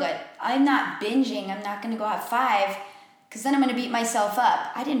me feel good. I'm not binging. I'm not going to go have 5 because then I'm going to beat myself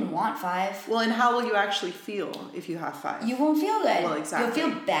up. I didn't want 5. Well, and how will you actually feel if you have 5? You won't feel good. Well, exactly.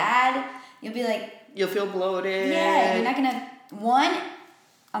 You'll feel bad. You'll be You'll feel bloated. Yeah, you're not going to... 1,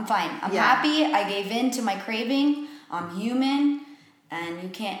 I'm fine. I'm happy. I gave in to my craving. I'm human. And you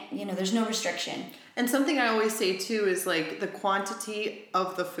can't... there's no restriction. And something I always say too is the quantity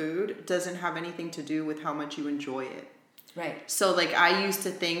of the food doesn't have anything to do with how much you enjoy it. Right. So I used to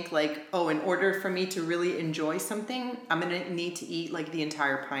think in order for me to really enjoy something, I'm going to need to eat the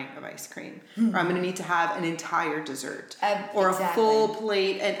entire pint of ice cream. Or I'm going to need to have an entire dessert. Or a full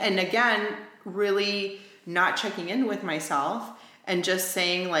plate. And again, really not checking in with myself and just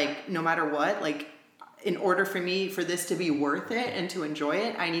saying no matter what, in order for this to be worth it and to enjoy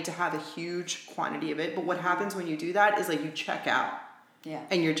it, I need to have a huge quantity of it. But what happens when you do that is you check out. Yeah.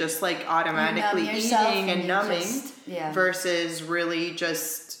 And you're just automatically eating and numbing versus really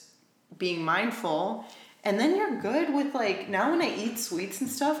just being mindful. And then you're good with now when I eat sweets and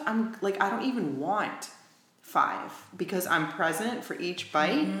stuff, I'm I don't even want 5 because I'm present for each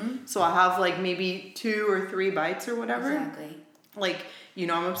bite. So I'll have maybe 2 or 3 bites or whatever. Exactly.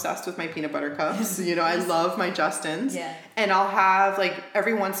 I'm obsessed with my peanut butter cups. I love my Justins. Yeah. And I'll have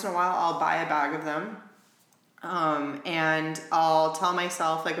every once in a while I'll buy a bag of them. And I'll tell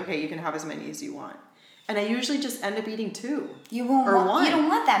myself okay, you can have as many as you want. And I usually just end up eating 2. You won't or want, 1. You don't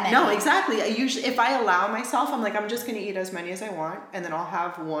want that many. No, exactly. I usually, if I allow myself, I'm like, I'm just going to eat as many as I want, and then I'll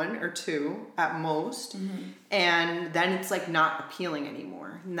have 1 or 2 at most, and then it's like not appealing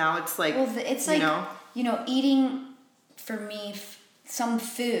anymore. Now it's like, it's like, eating, for me, some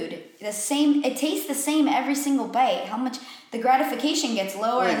food, it tastes the same every single bite. How much the gratification gets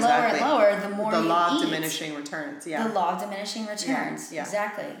lower and lower and lower the more you eat. The law of diminishing returns. Yeah. The law of diminishing returns. Yeah.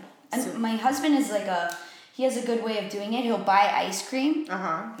 Exactly. And my husband is he has a good way of doing it. He'll buy ice cream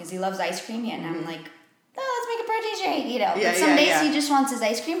because he loves ice cream, and I'm like, let's make a protein shake, But some days he just wants his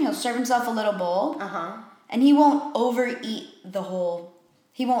ice cream. He'll serve himself a little bowl, and he won't overeat the whole.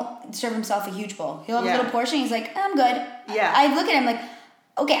 He won't serve himself a huge bowl. He'll have a little portion. He's like, I'm good. Yeah. I look at him like,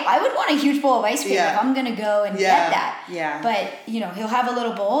 okay, I would want a huge bowl of ice cream if I'm gonna go and get that. Yeah. But he'll have a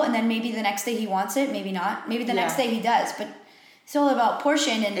little bowl, and then maybe the next day he wants it, maybe not. Maybe the next day he does. But it's all about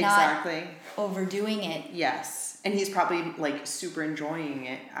portion and not overdoing it. Yes. And he's probably like super enjoying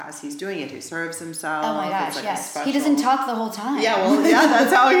it as he's doing it. He serves himself. Oh my gosh, yes. He doesn't talk the whole time. Yeah, well,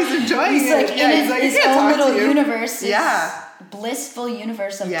 that's how he's enjoying he's it. Like in his own little universe. Yeah. Blissful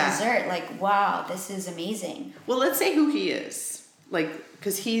universe of dessert. Like, wow, this is amazing. Well, let's say who he is. Like,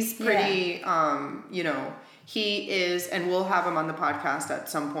 because he's pretty, he is, and we'll have him on the podcast at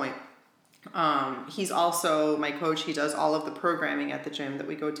some point. He's also my coach. He does all of the programming at the gym that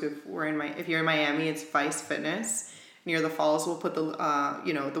we go to. If you're in Miami, it's Vice Fitness near the falls. We'll put the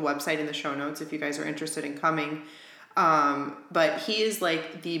website in the show notes if you guys are interested in coming. But he is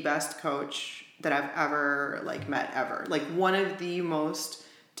like the best coach that I've ever met ever. Like one of the most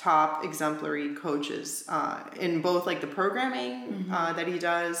top exemplary coaches, in both like the programming, that he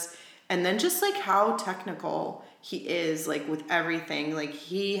does, and then just like how technical he is, like with everything. Like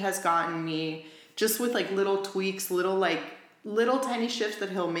he has gotten me just with like little tweaks, little tiny shifts that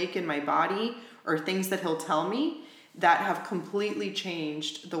he'll make in my body or things that he'll tell me that have completely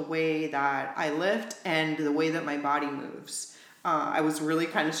changed the way that I lift and the way that my body moves. I was really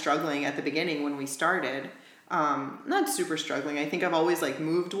kind of struggling at the beginning when we started. Not super struggling. I think I've always like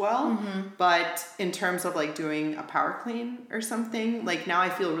moved well, but in terms of like doing a power clean or something, like now I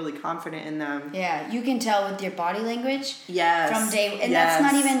feel really confident in them. Yeah, you can tell with your body language. Yes. From day, and that's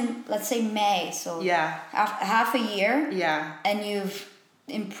not even, let's say May, so half a year. Yeah. And you've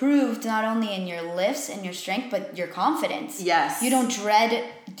improved not only in your lifts and your strength, but your confidence. Yes. You don't dread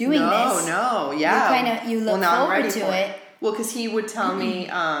doing this. No, yeah. You look forward to it. Well, because he would tell me,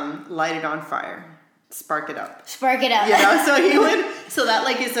 light it on fire. Spark it up. So he would, so that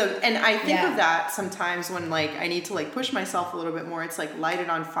like is and I think of that sometimes when like I need to like push myself a little bit more. It's like light it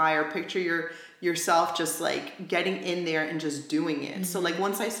on fire. Picture yourself just like getting in there and just doing it. So like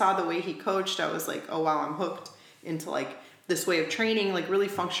once I saw the way he coached, I was like, oh wow, I'm hooked into like this way of training, like really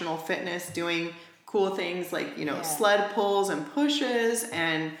functional fitness, doing cool things like, sled pulls and pushes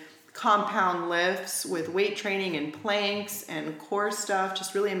and compound lifts with weight training and planks and core stuff,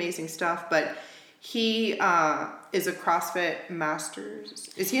 just really amazing stuff. But he is a CrossFit Masters.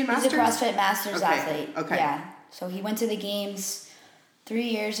 Is he a Masters? He's a CrossFit Masters athlete. Okay. Yeah. So he went to the games 3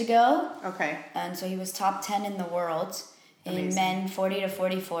 years ago. Okay. And so he was top 10 in the world in men 40 to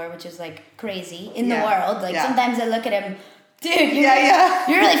 44, which is like crazy in the world. Like sometimes I look at him, dude,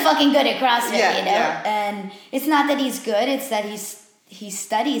 you're really fucking good at CrossFit, Yeah. And it's not that he's good, it's that he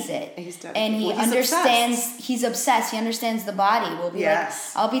studies it. And he understands, obsessed. He's obsessed. He understands the body. We'll be like,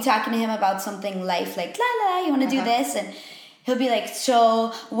 I'll be talking to him about something life, like, you want to do this? And he'll be like, so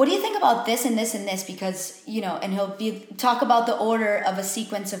what do you think about this and this and this? Because, and he'll talk about the order of a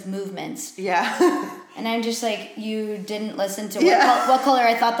sequence of movements. Yeah. And I'm just like, you didn't listen to what color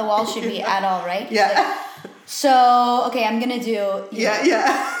I thought the wall should be at all, right? Yeah. So, okay, I'm going to do...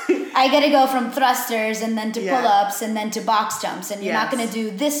 I got to go from thrusters and then to pull-ups and then to box jumps. And you're not going to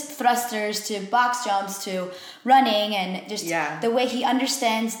do this thrusters to box jumps to running and just the way he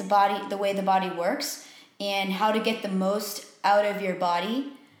understands the body, the way the body works and how to get the most out of your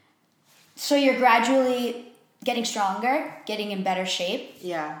body. So you're gradually getting stronger, getting in better shape.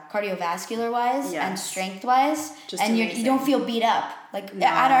 Yeah. Cardiovascular-wise and strength-wise. And you don't feel beat up. Like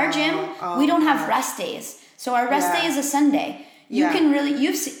at our gym, we don't have rest days. So our rest day is a Sunday. You can really,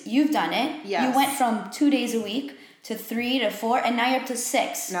 you've done it. Yes. You went from 2 days a week to 3 to 4, and now you're up to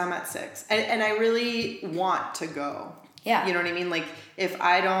 6. Now I'm at 6. And I really want to go. Yeah. You know what I mean? Like, if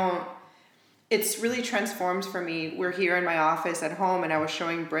I don't, it's really transformed for me. We're here in my office at home, and I was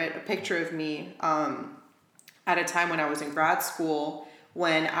showing Britt a picture of me at a time when I was in grad school,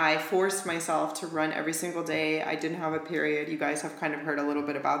 when I forced myself to run every single day. I didn't have a period. You guys have kind of heard a little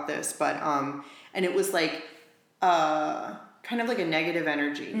bit about this, but, and it was like, kind of like a negative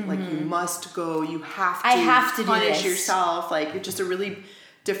energy. Like you must go, you have to, I have to punish do this. yourself. Like it's just a really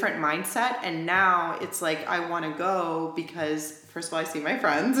different mindset. And now it's like, I want to go because first of all, I see my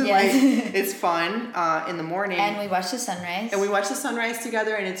friends and like, it's fun in the morning. And we watch the sunrise. And we watch the sunrise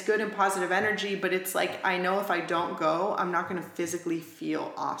together and it's good and positive energy, but it's like, I know if I don't go, I'm not going to physically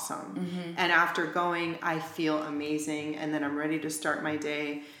feel awesome. And after going, I feel amazing. And then I'm ready to start my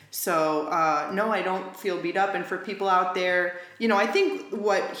day. So, no, I don't feel beat up. And for people out there, you know, I think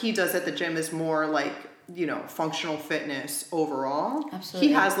what he does at the gym is more like, you know, functional fitness overall. Absolutely.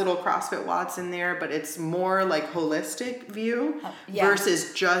 He has little CrossFit watts in there, but it's more like holistic view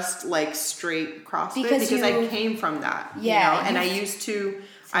versus just like straight CrossFit because I came from that, you know, and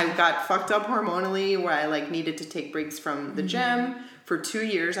I got fucked up hormonally where I like needed to take breaks from the gym. For 2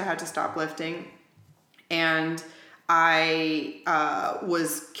 years, I had to stop lifting and I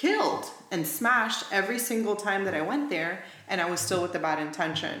was killed and smashed every single time that I went there, and I was still with the bad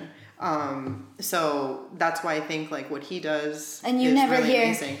intention. So that's why I think like what he does and you is never really hear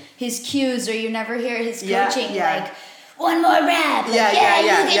amazing. His cues, or you never hear his coaching like, one more rep, like, you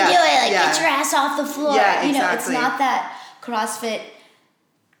can do it, like get your ass off the floor. You know, it's not that CrossFit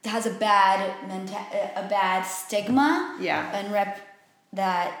has a bad stigma and rep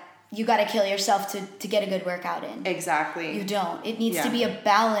that you got to kill yourself to get a good workout in. Exactly. You don't. It needs to be a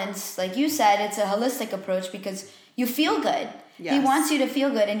balance. Like you said, it's a holistic approach because you feel good. Yes. He wants you to feel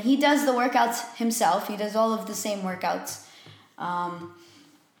good, and he does the workouts himself. He does all of the same workouts.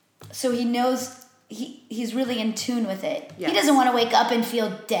 So he knows he's really in tune with it. Yes. He doesn't want to wake up and feel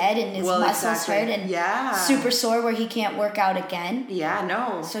dead and his muscles hurt and super sore where he can't work out again. Yeah,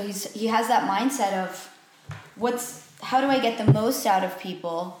 no. So he has that mindset of how do I get the most out of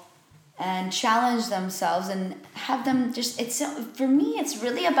people and challenge themselves and have them for me, it's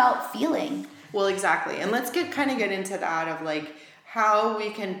really about feeling. Well, exactly. And let's get into that of like how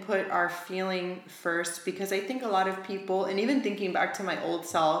we can put our feeling first, because I think a lot of people, and even thinking back to my old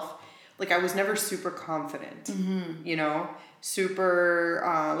self, like I was never super confident, you know, super,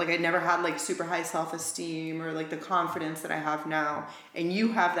 like I never had like super high self-esteem or like the confidence that I have now. And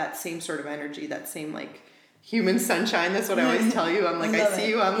you have that same sort of energy, that same like human sunshine. That's what I always tell you. I'm like, I see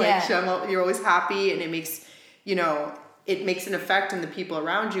you. I'm like, you're always happy, and it makes, you know, it makes an effect on the people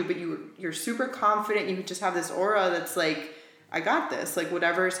around you, but you're super confident. You just have this aura that's like, I got this, like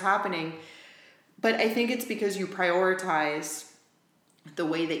whatever is happening. But I think it's because you prioritize the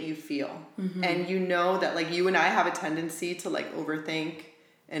way that you feel. And you know that like you and I have a tendency to like overthink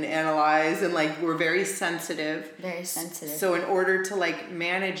and analyze, and like we're very sensitive. Very sensitive. So in order to like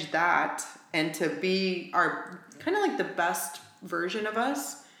manage that and to be our kind of like the best version of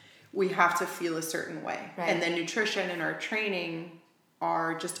us, we have to feel a certain way. Right. And then nutrition and our training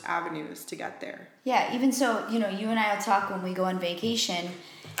are just avenues to get there. Yeah, even so, you know, you and I will talk when we go on vacation,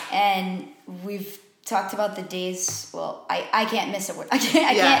 and we've talked about the days, well, I can't miss a word. I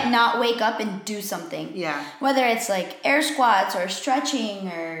can't not wake up and do something. Yeah. Whether it's like air squats or stretching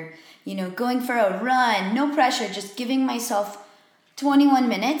or, you know, going for a run, no pressure, just giving myself 21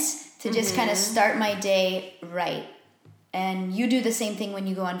 minutes to just kind of start my day right. And you do the same thing when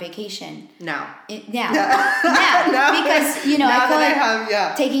you go on vacation. Now. Now. Because, you know, I call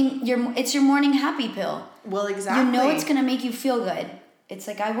it taking it's your morning happy pill. Well, exactly. You know it's going to make you feel good. It's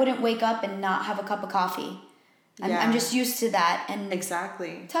like I wouldn't wake up and not have a cup of coffee. I'm just used to that. And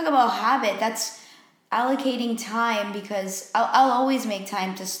exactly. Talk about habit. That's allocating time, because I'll always make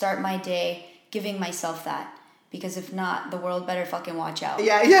time to start my day giving myself that. Because if not, the world better fucking watch out.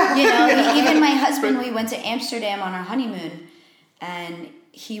 Yeah. You know, even my husband, we went to Amsterdam on our honeymoon, and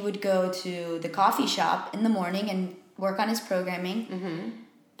he would go to the coffee shop in the morning and work on his programming.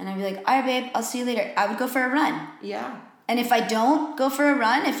 And I'd be like, all right, babe, I'll see you later. I would go for a run. Yeah. And if I don't go for a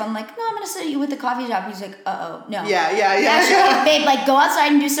run, if I'm like, no, I'm going to sit you with the coffee shop, he's like, uh-oh, no. Actually, babe, like go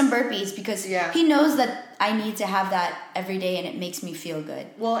outside and do some burpees, because he knows that I need to have that every day, and it makes me feel good.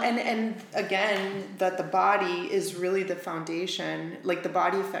 Well, and again, that the body is really the foundation. Like the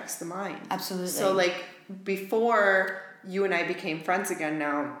body affects the mind. Absolutely. So like before you and I became friends again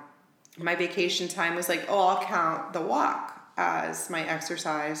now, my vacation time was like, oh, I'll count the walk as my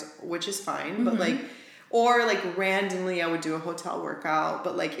exercise, which is fine. But like, or like randomly I would do a hotel workout,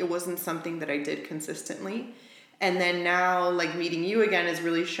 but like it wasn't something that I did consistently. And then now like meeting you again has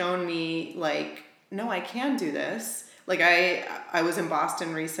really shown me like, no, I can do this. Like I was in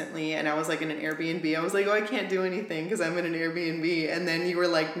Boston recently, and I was like in an Airbnb. I was like, oh, I can't do anything because I'm in an Airbnb. And then you were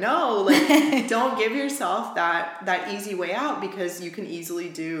like, no, like don't give yourself that easy way out, because you can easily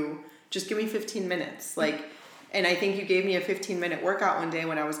do, just give me 15 minutes. Like, And I think you gave me a 15-minute workout one day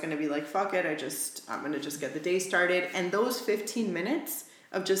when I was going to be like, fuck it, I'm going to just get the day started. And those 15 minutes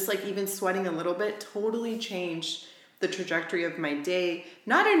of just like even sweating a little bit totally changed the trajectory of my day.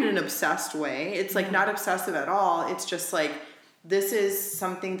 Not in an obsessed way. It's like not obsessive at all. It's just like, this is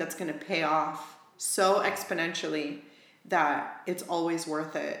something that's going to pay off so exponentially that it's always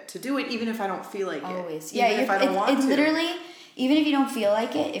worth it to do it, even if I don't feel like always. it. Even if I don't want to. Literally, even if you don't feel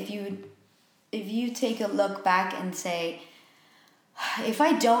like it, if you take a look back and say, if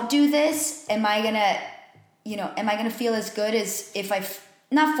I don't do this, am I gonna feel as good as if I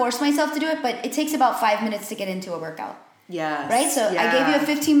not force myself to do it, but it takes about 5 minutes to get into a workout. Yes. Right? So I gave you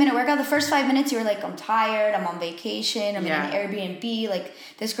a 15-minute workout. The first 5 minutes, you were like, I'm tired. I'm on vacation. I'm in an Airbnb. Like,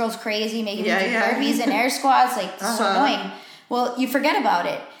 this girl's crazy, making me do burpees and air squats. Like, so annoying. Well, you forget about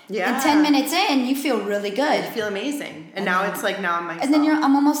it. Yeah. And 10 minutes in, you feel really good. You feel amazing. And now it's like, now I'm myself. And then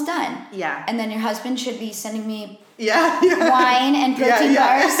I'm almost done. Yeah. And then your husband should be sending me wine and protein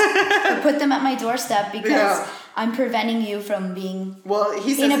bars or put them at my doorstep because I'm preventing you from being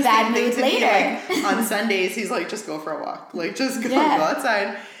in a bad mood later. Like, on Sundays, he's like, just go for a walk. Like, just go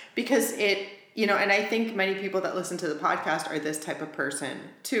outside. Because and I think many people that listen to the podcast are this type of person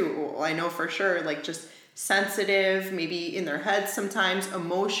too. Well, I know for sure, like just sensitive, maybe in their heads sometimes,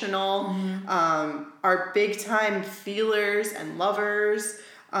 emotional, are big time feelers and lovers.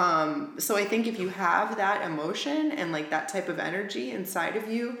 So I think if you have that emotion and like that type of energy inside of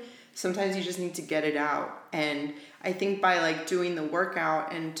you, sometimes you just need to get it out. And I think by like doing the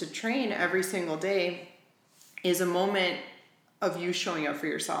workout and to train every single day is a moment of you showing up for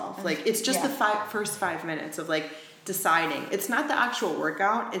yourself. Like it's just the first 5 minutes of like deciding. It's not the actual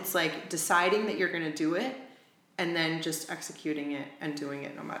workout. It's like deciding that you're going to do it and then just executing it and doing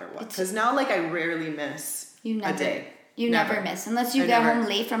it no matter what. Because now like I rarely miss a day. You never miss, unless you get home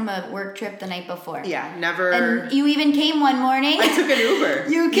late from a work trip the night before. Yeah, never. And you even came one morning. I took an Uber.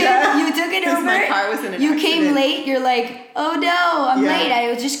 You took an Uber. My car was in an accident. You came late. You're like, oh no, I'm late.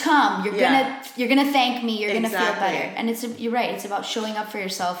 I was just come. You're gonna thank me. You're gonna feel better. And you're right. It's about showing up for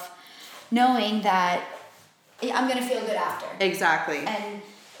yourself, knowing that I'm gonna feel good after. Exactly. And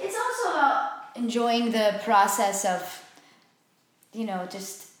it's also about enjoying the process of,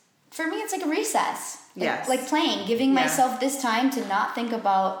 just for me, it's like a recess. Like playing, giving myself this time to not think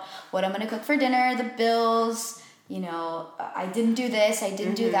about what I'm going to cook for dinner, the bills, I didn't do this, I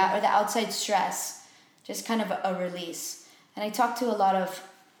didn't do that, or the outside stress. Just kind of a release. And I talk to a lot of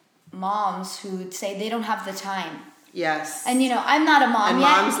moms who say they don't have the time. Yes. And, I'm not a mom yet.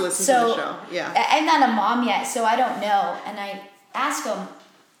 And moms listen to the show. Yeah. I'm not a mom yet, so I don't know. And I ask them,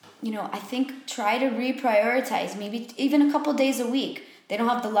 I think try to reprioritize, maybe even a couple days a week. They don't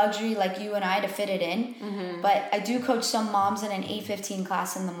have the luxury like you and I to fit it in. Mm-hmm. But I do coach some moms in an 8:15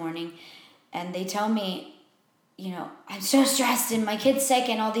 class in the morning. And they tell me, I'm so stressed and my kid's sick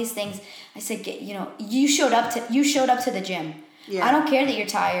and all these things. I said, you showed up to the gym. Yeah. I don't care that you're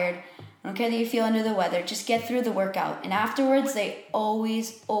tired. I don't care that you feel under the weather. Just get through the workout. And afterwards, they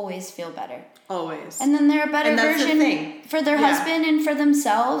always, always feel better. Always. And then they're a better version for their husband and for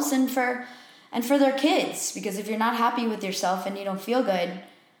themselves and for their kids. Because if you're not happy with yourself and you don't feel good,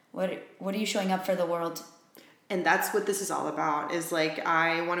 what are you showing up for the world? And that's what this is all about, is like,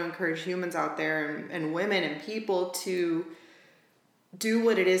 I want to encourage humans out there and women and people to do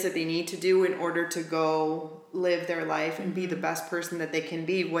what it is that they need to do in order to go live their life and be the best person that they can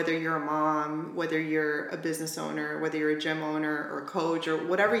be, whether you're a mom, whether you're a business owner, whether you're a gym owner or a coach or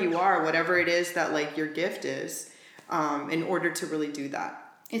whatever you are, whatever it is that like your gift is, in order to really do that.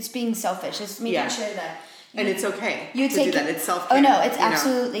 It's being selfish. It's making sure that... And it's okay to do that. It's self-care. Oh, no, it's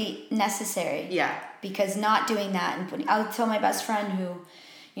absolutely necessary. Yeah. Because not doing that and I'll tell my best friend who,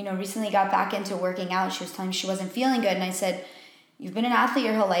 recently got back into working out. She was telling me she wasn't feeling good. And I said, you've been an athlete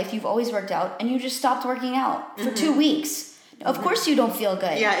your whole life. You've always worked out. And you just stopped working out for 2 weeks. Of course you don't feel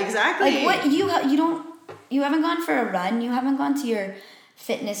good. Yeah, exactly. Like what, you haven't gone for a run. You haven't gone to your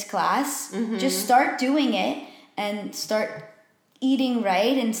fitness class. Just start doing it and start eating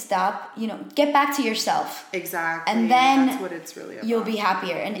right and stop, get back to yourself. Exactly. And then that's what it's really about. You'll be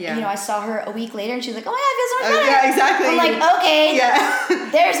happier. And, I saw her a week later and she's like, oh my God, I feel so much better. Yeah, exactly. I'm like,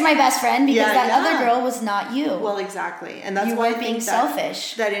 okay, there's my best friend because that other girl was not you. Well, exactly. And that's you why I being think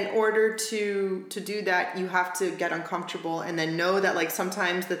selfish. That in order to do that, you have to get uncomfortable and then know that like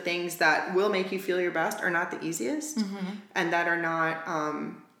sometimes the things that will make you feel your best are not the easiest and that are not,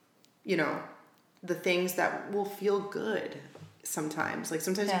 the things that will feel good. Sometimes you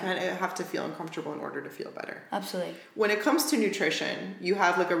kind of have to feel uncomfortable in order to feel better. Absolutely. When it comes to nutrition, you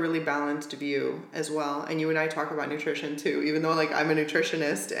have like a really balanced view as well. And you and I talk about nutrition too, even though like I'm a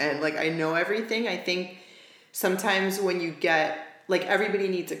nutritionist and like I know everything. I think sometimes when you get, like, everybody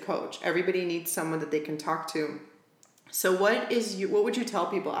needs a coach. Everybody needs someone that they can talk to. So what would you tell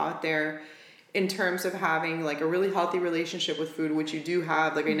people out there in terms of having like a really healthy relationship with food, which you do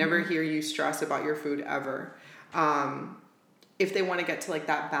have? Like, I never hear you stress about your food ever. If they want to get to like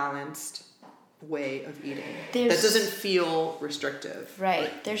that balanced way of eating that doesn't feel restrictive.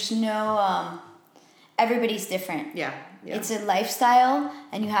 Right. There's no, everybody's different. Yeah. It's a lifestyle,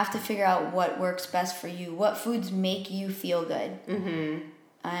 and you have to figure out what works best for you. What foods make you feel good.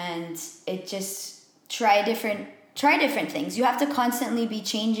 And it just try different things. You have to constantly be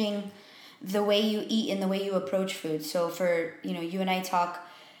changing the way you eat and the way you approach food. So for, you and I talk,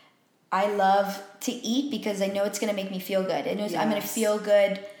 I love to eat because I know it's going to make me feel good. I know I'm going to feel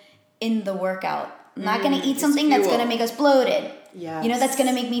good in the workout. I'm not going to eat something that's going to make us bloated. Yes. That's going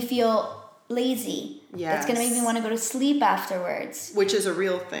to make me feel lazy. Yes. That's going to make me want to go to sleep afterwards. Which is a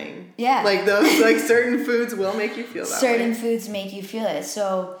real thing. Yeah. Like those, like certain foods will make you feel that Certain way. foods make you feel it.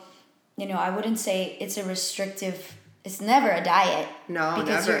 So, I wouldn't say it's a restrictive, it's never a diet. No,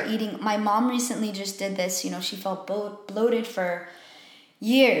 because never. you're eating, my mom recently just did this, she felt bloated for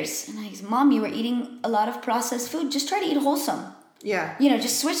years. And I said, Mom, you were eating a lot of processed food. Just try to eat wholesome. Yeah.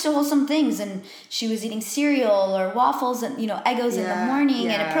 Just switch to wholesome things. And she was eating cereal or waffles and, Eggos in the morning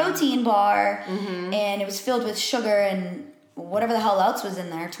and a protein bar. And it was filled with sugar and whatever the hell else was in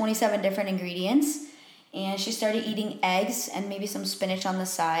there, 27 different ingredients. And she started eating eggs and maybe some spinach on the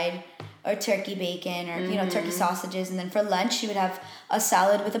side or turkey bacon or, turkey sausages. And then for lunch, she would have a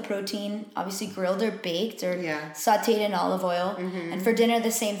salad with a protein, obviously grilled or baked or sauteed in olive oil. And for dinner,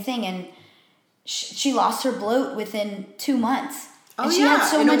 the same thing. And she lost her bloat within 2 months. And she had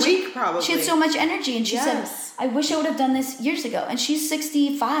so much, a week probably. She had so much energy. And she said, I wish I would have done this years ago. And she's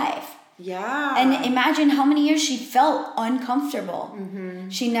 65. Yeah. And imagine how many years she felt uncomfortable.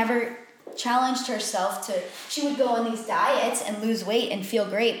 She never challenged herself to, she would go on these diets and lose weight and feel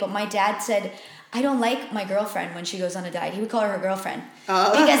great. But my dad said, I don't like my girlfriend when she goes on a diet. He would call her girlfriend.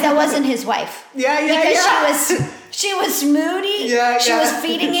 Because that wasn't his wife. Because she was moody. She was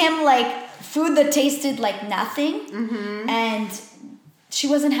feeding him like food that tasted like nothing. And she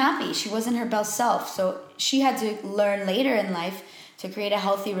wasn't happy. She wasn't her best self. So she had to learn later in life to create a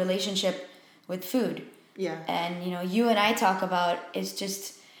healthy relationship with food. Yeah. And you and I talk about is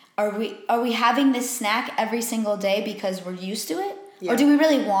just, are we having this snack every single day because we're used to it? Or do we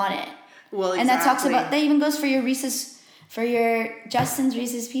really want it? Well, exactly. And that talks about, that even goes for your Justin's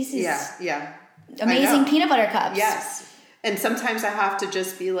Reese's Pieces. Yeah. Amazing peanut butter cups. Yes. And sometimes I have to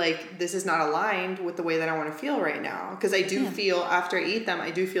just be like, this is not aligned with the way that I want to feel right now. Because I do feel, after I eat them,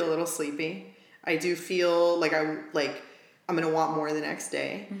 I do feel a little sleepy. I do feel like I'm going to want more the next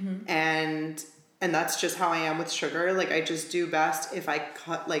day. And that's just how I am with sugar. Like, I just do best if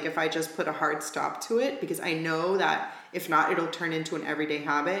I just put a hard stop to it, because I know that if not, it'll turn into an everyday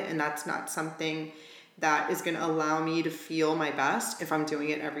habit. And that's not something that is going to allow me to feel my best if I'm doing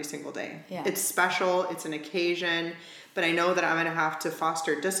it every single day. Yeah. It's special. It's an occasion. But I know that I'm going to have to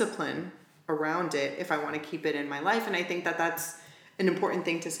foster discipline around it if I want to keep it in my life. And I think that that's an important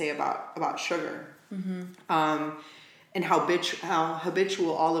thing to say about sugar. And how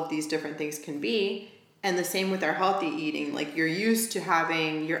habitual all of these different things can be. And the same with our healthy eating. Like, you're used to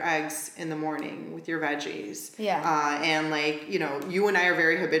having your eggs in the morning with your veggies. Yeah. And you and I are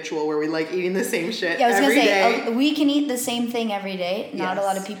very habitual where we like eating the same shit Yeah, I was every going to day. say, we can eat the same thing every day. Not a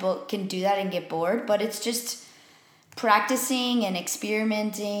lot of people can do that and get bored, but it's just practicing and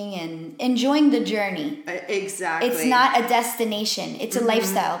experimenting and enjoying the journey. Exactly. It's not a destination. It's a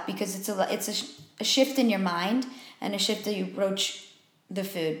lifestyle, because it's a shift in your mind and a shift that you approach the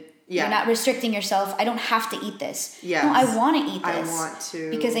food. Yeah. You're not restricting yourself. I don't have to eat this. Yes. No, I want to eat this. I want to.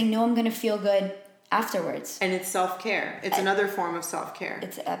 Because I know I'm going to feel good afterwards. And it's self-care. It's another form of self-care.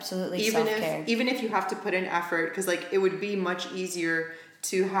 It's absolutely self-care. Even if you have to put in effort, because it would be much easier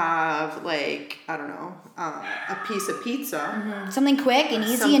to have a piece of pizza. Something quick and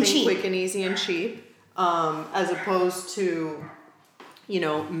easy and cheap. Something quick and easy and cheap. As opposed to,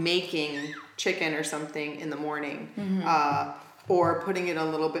 making chicken or something in the morning. Or putting in a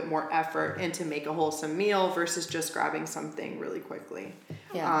little bit more effort in to make a wholesome meal versus just grabbing something really quickly.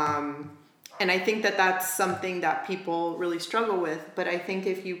 Yeah. And I think that that's something that people really struggle with. But I think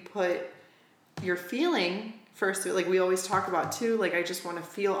if you put your feeling first, like we always talk about too, like, I just want to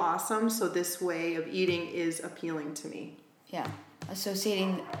feel awesome. So this way of eating is appealing to me. Yeah.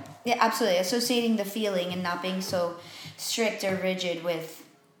 Associating the feeling and not being so strict or rigid with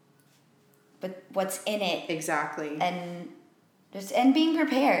what's in it. Exactly. And being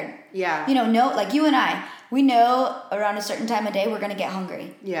prepared. Yeah. Like you and I, we know around a certain time of day we're going to get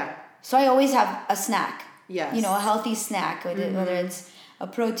hungry. Yeah. So I always have a snack. Yes. You know, a healthy snack, whether it's a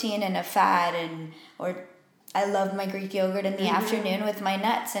protein and a fat, or I love my Greek yogurt in the afternoon with my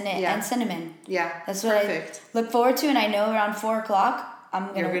nuts and cinnamon. Yeah. That's what I look forward to, and I know around 4 o'clock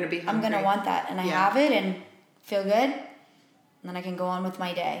I'm gonna want that, and I have it and feel good, and then I can go on with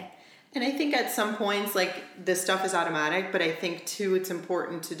my day. And I think at some points, like, this stuff is automatic, but I think too it's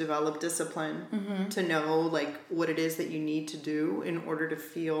important to develop discipline to know like what it is that you need to do in order to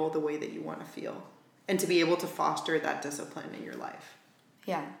feel the way that you want to feel, and to be able to foster that discipline in your life.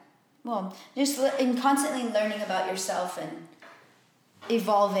 Yeah. Well, just in constantly learning about yourself and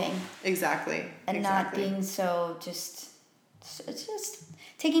evolving. Exactly. And not being so just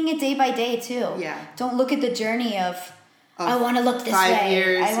taking it day by day too. Yeah. Don't look at the journey of I want to look this 5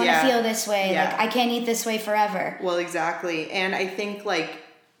 years, way. I want to feel this way. Yeah. Like, I can't eat this way forever. Well, exactly. And I think, like,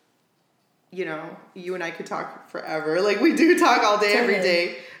 you know, you and I could talk forever. Like, we do talk all day, every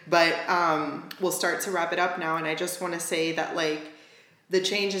day. But we'll start to wrap it up now. And I just want to say that, like, the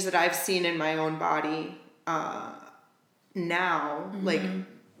changes that I've seen in my own body now, like,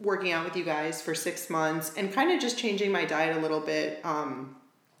 working out with you guys for 6 months and kind of just changing my diet a little bit,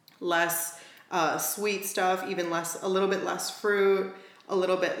 less sweet stuff, a little bit less fruit, a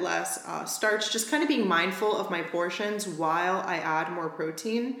little bit less starch, just kind of being mindful of my portions while I add more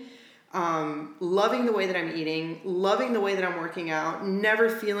protein. Loving the way that I'm eating, loving the way that I'm working out, never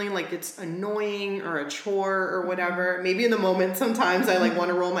feeling like it's annoying or a chore or whatever. Maybe in the moment sometimes I like want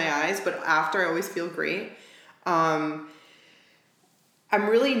to roll my eyes, but after I always feel great. I'm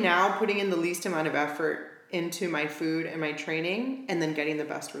really now putting in the least amount of effort into my food and my training, and then getting the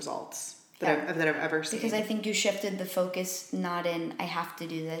best results that I've ever seen. Because I think you shifted the focus, not in I have to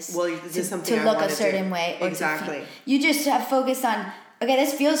do this. Well, this is something to I look want a certain way. Or exactly. You just have focused on, okay,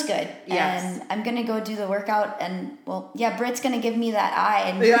 this feels good. Yes. And I'm going to go do the workout, and Britt's going to give me that eye,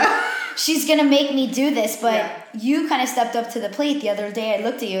 and she's going to make me do this. But you kind of stepped up to the plate. The other day I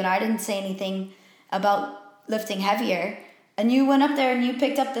looked at you and I didn't say anything about lifting heavier. And you went up there and you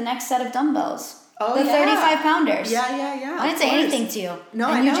picked up the next set of dumbbells. Oh, the 35 pounders. Yeah. I didn't say anything to you. No,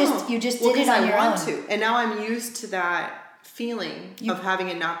 and I know. You just did it on your own. And now I'm used to that feeling of having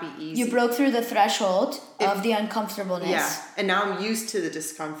it not be easy. You broke through the threshold of the uncomfortableness. Yeah, and now I'm used to the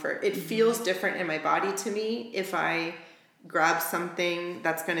discomfort. It feels different in my body to me if I grab something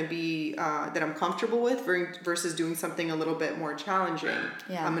that's going to be that I'm comfortable with versus doing something a little bit more challenging.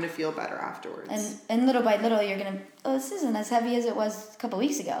 Yeah. I'm going to feel better afterwards. And little by little you're going to, this isn't as heavy as it was a couple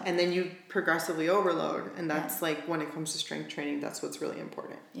weeks ago. And then you progressively overload, and that's like when it comes to strength training, that's what's really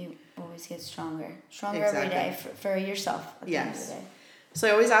important. You always get stronger every day for yourself at the end of the day. So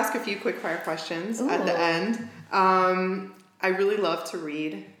I always ask a few quick fire questions at the end. I really love to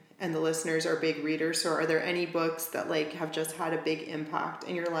read, and the listeners are big readers. So are there any books that like have just had a big impact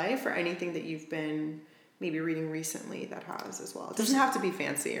in your life, or anything that you've been maybe reading recently that has as well? It doesn't have to be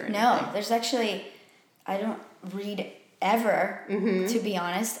fancy or anything. No, there's actually, I don't read ever, to be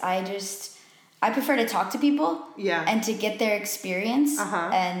honest. I prefer to talk to people and to get their experience.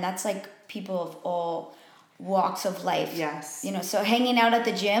 And that's like people of all walks of life. Yes. You know, so hanging out at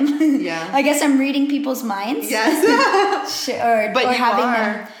the gym. I guess I'm reading people's minds. Yes. or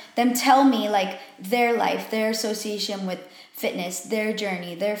having them tell me like their life, their association with fitness, their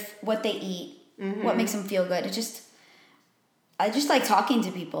journey, what they eat, what makes them feel good. I just like talking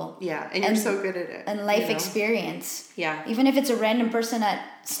to people. Yeah, and you're so good at it. And life experience. Yeah. Even if it's a random person at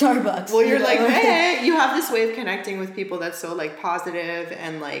Starbucks. Well, you're like, hey, you have this way of connecting with people that's so like positive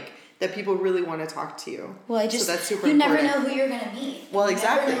and like that people really want to talk to you. Well, so that's super you important. never know who you're going to meet. Well,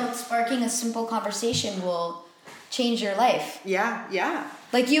 exactly. You never know if sparking a simple conversation will change your life. Yeah.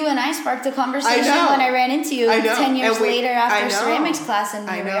 Like you and I sparked a conversation when I ran into you 10 years later after ceramics class, and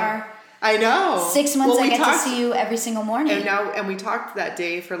here we are. I know. 6 months I get to see you every single morning. And we talked that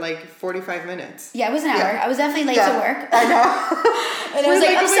day for like 45 minutes. Yeah, it was an hour. I was definitely late to work. I know. And I was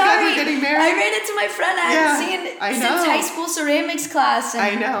like, I'm sorry. We're getting married. I ran into my friend I hadn't seen since high school ceramics class. And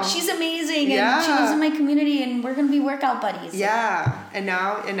I know. She's amazing, and she lives in my community, and we're gonna be workout buddies. Yeah. And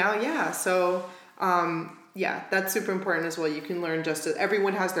now So that's super important as well. You can learn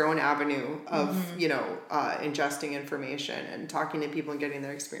everyone has their own avenue of, ingesting information, and talking to people and getting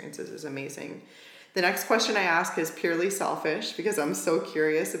their experiences is amazing. The next question I ask is purely selfish because I'm so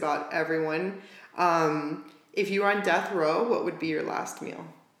curious about everyone. If you were on death row, what would be your last meal?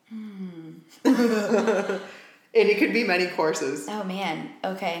 And it could be many courses. Oh man.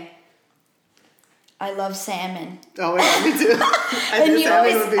 Okay. I love salmon. Oh my God, me too.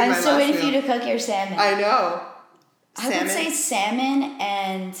 I'm so waiting for you to cook your salmon. I know. I would say salmon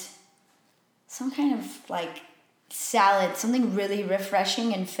and some kind of like salad, something really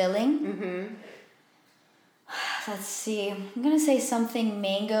refreshing and filling. let's see. I'm going to say something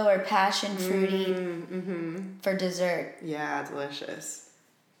mango or passion fruity for dessert. Yeah, delicious.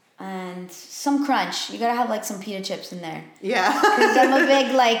 And some crunch. You gotta have like some pita chips in there. Yeah. Because I'm a big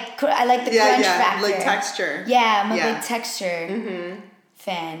I like the crunch factor. Like texture. Yeah, I'm a big texture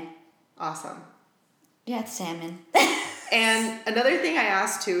fan. Awesome. Yeah, it's salmon. And another thing I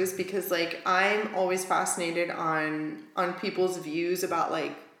asked too is because like I'm always fascinated on people's views about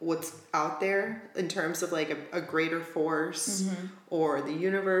like what's out there in terms of like a greater force or the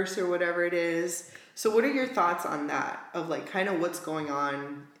universe or whatever it is. So what are your thoughts on that, of like kind of what's going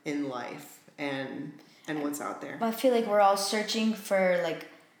on in life and what's out there? I feel like we're all searching for like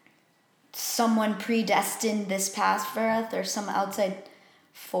someone predestined this path for us or some outside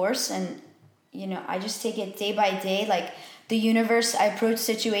force, and you know, I just take it day by day. Like the universe, I approach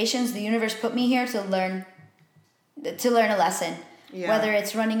situations, the universe put me here to learn a lesson. Yeah. Whether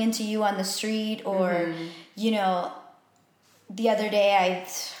it's running into you on the street or you know, the other day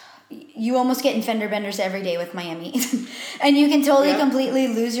you almost get in fender benders every day with Miami. And you can totally completely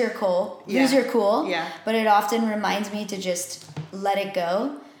lose your cool. Yeah. But it often reminds me to just let it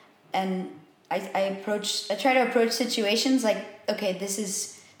go. And I try to approach situations like, okay, this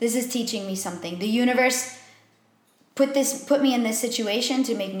is teaching me something. The universe put me in this situation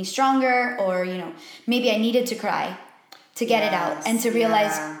to make me stronger, or, you know, maybe I needed to cry to get it out and to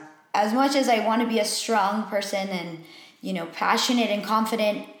realize as much as I want to be a strong person and, you know, passionate and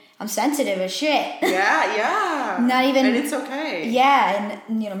confident, I'm sensitive as shit. Yeah. Not even. And it's okay. Yeah,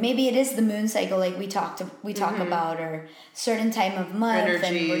 and you know, maybe it is the moon cycle, like we talk about, or certain time of month,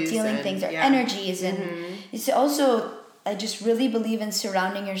 energies, and we're dealing things, or energies, and it's also, I just really believe in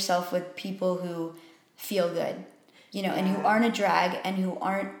surrounding yourself with people who feel good, you know, and who aren't a drag and who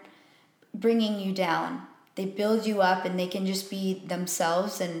aren't bringing you down. They build you up, and they can just be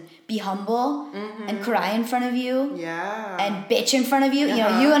themselves and be humble and cry in front of you. Yeah. And bitch in front of you. You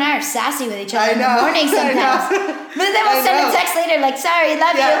know, you and I are sassy with each other in the morning sometimes. But then we'll send a text later like, sorry,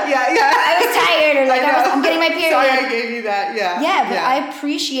 love you. Yeah. I was tired, or like I'm getting my period. Sorry I gave you that. Yeah. Yeah, but I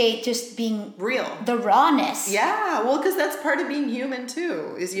appreciate just being real. The rawness. Yeah. Well, because that's part of being human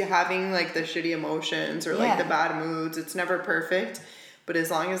too, is you having like the shitty emotions or like the bad moods. It's never perfect. But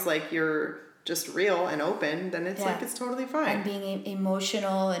as long as like you're just real and open, then it's like it's totally fine. And being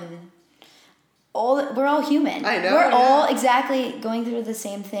emotional and we're all human. I know. We're all exactly going through the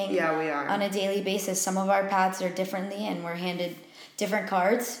same thing. Yeah, we are. On a daily basis. Some of our paths are differently, and we're handed different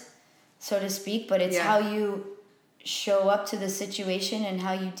cards, so to speak, but it's how you show up to the situation and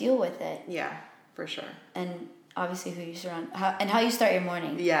how you deal with it. Yeah, for sure. And obviously who you surround, and how you start your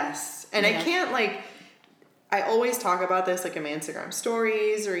morning. Yes. And I can't I always talk about this like in my Instagram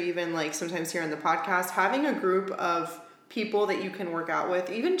stories, or even like sometimes here on the podcast, having a group of people that you can work out with,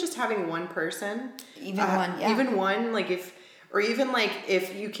 even just having one person. Even one, like if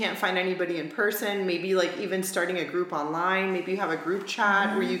you can't find anybody in person, maybe like even starting a group online, maybe you have a group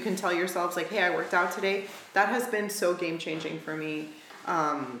chat where you can tell yourselves like, hey, I worked out today. That has been so game changing for me.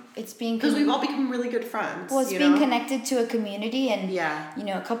 It's being, because we've all become really good friends. Well, it's being connected to a community, and you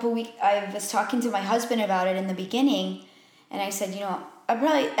know, a couple weeks I was talking to my husband about it in the beginning, and I said, you know,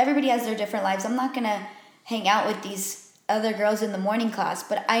 everybody has their different lives. I'm not gonna hang out with these other girls in the morning class,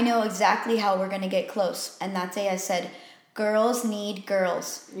 but I know exactly how we're gonna get close. And that day I said, girls need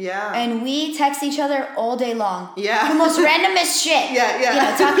girls. Yeah. And we text each other all day long. Yeah. The most randomest shit. Yeah. You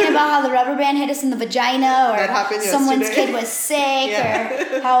know, talking about how the rubber band hit us in the vagina, or someone's kid was sick,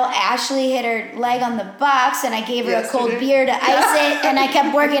 or how Ashley hit her leg on the box and I gave her a cold beer to ice it, and I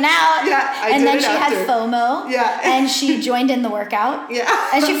kept working out. And then she had FOMO. And she joined in the workout.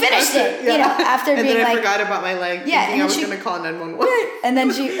 And she finished it. You know, after being then I forgot about my leg. Thinking I was gonna call 911.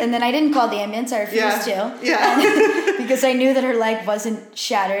 And then I didn't call the ambulance. I refused to. Because I knew that her leg wasn't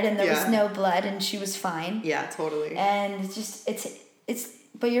shattered and there was no blood and she was fine. Yeah, totally. And it's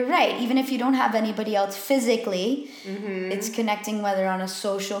but you're right. Even if you don't have anybody else physically, it's connecting, whether on a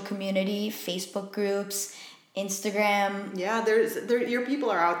social community, Facebook groups, Instagram. Yeah, your people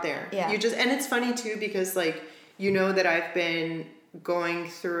are out there. Yeah. And it's funny too, because like, you know that I've been going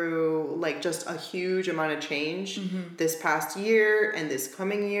through like just a huge amount of change this past year, and this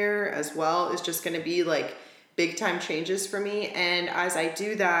coming year as well is just going to be like big time changes for me. And as I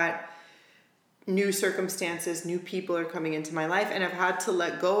do that, new circumstances, new people are coming into my life, and I've had to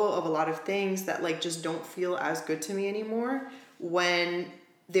let go of a lot of things that like just don't feel as good to me anymore when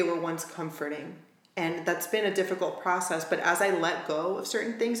they were once comforting. And that's been a difficult process. But as I let go of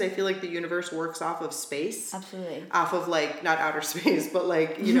certain things, I feel like the universe works off of space. Absolutely. Off of like, not outer space, but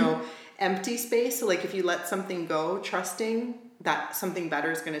like, you know, empty space. So like if you let something go, trusting that something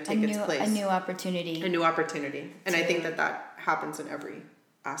better is going to take its place. A new opportunity. A new opportunity. And I think that happens in every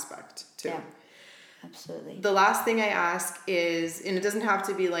aspect too. Yeah, absolutely. The last thing I ask is, and it doesn't have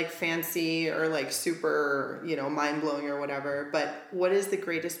to be like fancy or like super, you know, mind-blowing or whatever, but what is the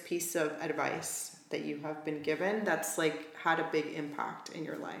greatest piece of advice that you have been given that's like had a big impact in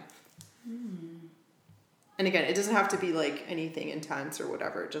your life? And again, it doesn't have to be like anything intense or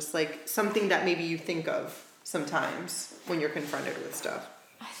whatever, just like something that maybe you think of sometimes when you're confronted with stuff.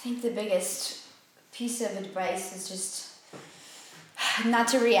 I think the biggest piece of advice is just not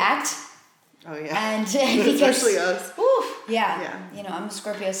to react. Oh yeah. And because, especially us. Yeah. You know, I'm a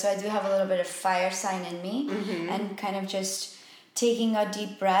Scorpio, so I do have a little bit of fire sign in me, and kind of just taking a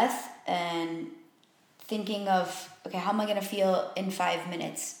deep breath and thinking of, okay, how am I going to feel in 5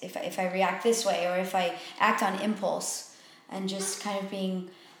 minutes if I react this way, or if I act on impulse, and just kind of being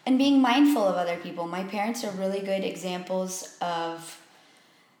mindful of other people. My parents are really good examples of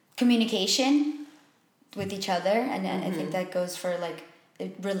communication with each other, and I think that goes for like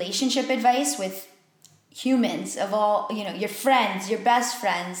relationship advice with humans of all, you know, your friends, your best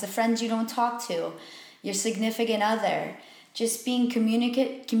friends, the friends you don't talk to, your significant other, just being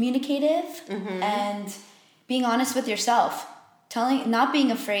communicative and being honest with yourself, not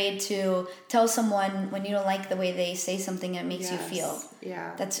being afraid to tell someone when you don't like the way they say something that makes you feel.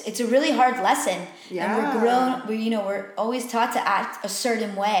 Yeah. It's a really hard lesson. Yeah. And we're always taught to act a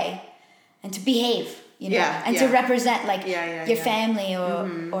certain way and to behave, you know, and to represent like your family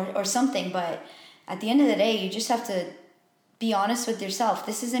or something. But at the end of the day, you just have to be honest with yourself.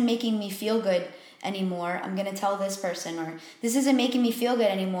 This isn't making me feel good anymore. I'm going to tell this person, or this isn't making me feel good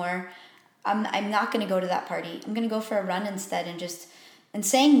anymore. I'm not going to go to that party. I'm going to go for a run instead, and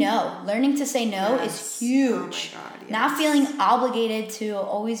saying no. Learning to say no is huge. Oh my God, yes. Not feeling obligated to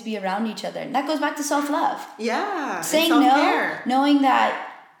always be around each other. And that goes back to self-love. Yeah. Saying no, knowing that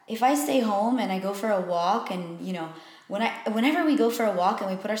if I stay home and I go for a walk, and you know, whenever we go for a walk and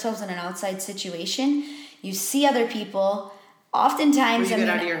we put ourselves in an outside situation, you see other people. Oftentimes,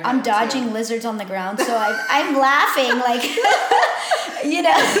 I'm dodging lizards on the ground, so I'm laughing like, you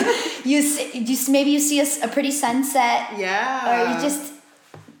know, maybe you see a pretty sunset, or you just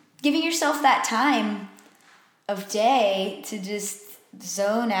giving yourself that time of day to just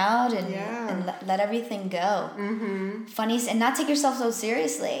zone out and let everything go. Funny, and not take yourself so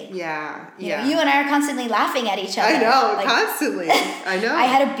seriously. You know, you and I are constantly laughing at each other. I know, constantly. I know. I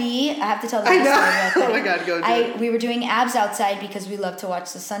had a bee. I have to tell the story. Oh my God, go. We were doing abs outside because we love to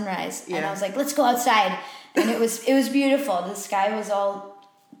watch the sunrise, and I was like, "Let's go outside." And it was beautiful. The sky was all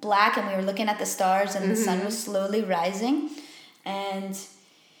black, and we were looking at the stars, and the sun was slowly rising, and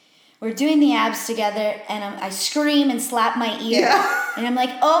we're doing the abs together, and I scream and slap my ear. And I'm like,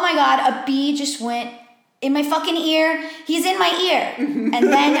 oh my God, a bee just went in my fucking ear. He's in my ear. And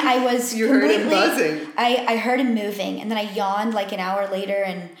then I was you heard him buzzing. I heard him moving. And then I yawned like an hour later,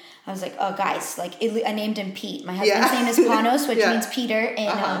 and I was like, oh, guys, like I named him Pete. My husband's name is Panos, which means Peter in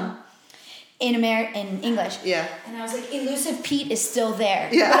English. And I was like, elusive Pete is still there.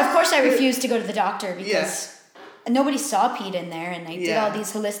 But of course I refused to go to the doctor because nobody saw Pete in there, and I did all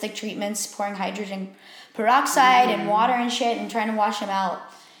these holistic treatments, pouring hydrogen peroxide and water and shit, and trying to wash him out.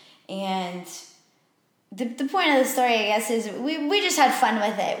 And the point of the story, I guess, is we just had fun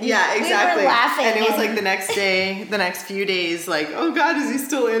with it. Exactly. We were laughing. And it was like the next few days, like, oh God, is he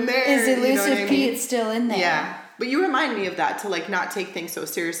still in there? Is elusive Pete still in there? Yeah. But you remind me of that, to like not take things so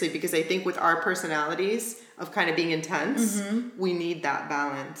seriously, because I think with our personalities of kind of being intense, we need that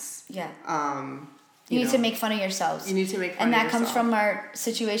balance. You need to make fun of yourselves. You need to make fun of yourself. And that comes from our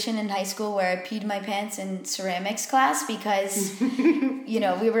situation in high school where I peed my pants in ceramics class because, you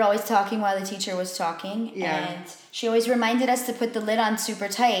know, we were always talking while the teacher was talking. And she always reminded us to put the lid on super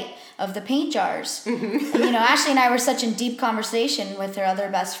tight of the paint jars. And, you know, Ashley and I were such in deep conversation with her other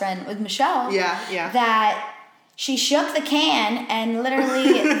best friend, with Michelle. That she shook the can, and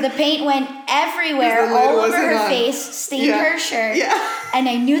literally the paint went everywhere, all over her face, stained her shirt. And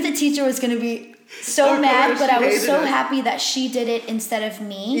I knew the teacher was going to be so mad, but I was so happy that she did it instead of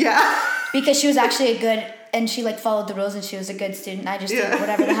me. Because she was actually and she like followed the rules, and she was a good student. I just did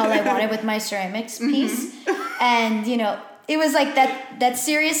whatever the hell I wanted with my ceramics piece. And, you know, it was like that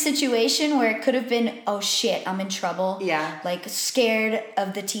serious situation where it could have been, oh shit, I'm in trouble. Like scared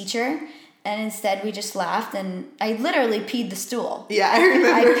of the teacher. And instead we just laughed, and I literally peed the stool. I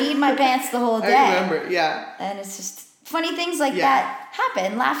remember. I peed my pants the whole day. I remember, And it's just funny things like that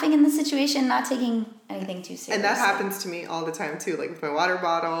happen. Laughing in the situation, not taking anything too seriously. And that happens to me all the time too. Like with my water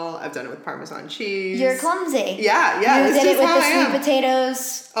bottle, I've done it with Parmesan cheese. You're clumsy. Yeah. You did it with the sweet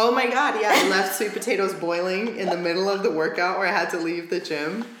potatoes. Oh my God, yeah. I left sweet potatoes boiling in the middle of the workout where I had to leave the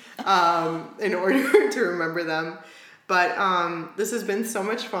gym in order to remember them. But this has been so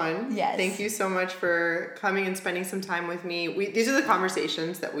much fun. Yes. Thank you so much for coming and spending some time with me. These are the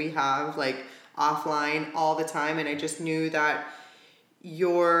conversations that we have like offline all the time. And I just knew that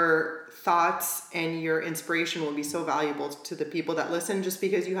your thoughts and your inspiration will be so valuable to the people that listen, just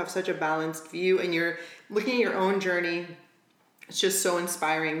because you have such a balanced view and you're looking at your own journey. It's just so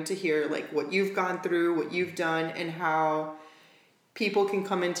inspiring to hear like what you've gone through, what you've done, and how people can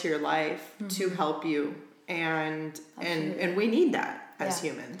come into your life to help you. And we need that as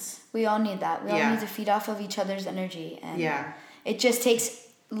humans. We all need that. We all need to feed off of each other's energy. And it just takes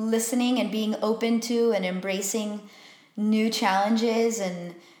listening and being open to and embracing new challenges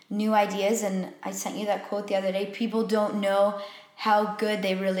and new ideas. And I sent you that quote the other day. People don't know how good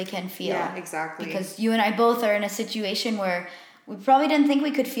they really can feel. Yeah, exactly. Because you and I both are in a situation where we probably didn't think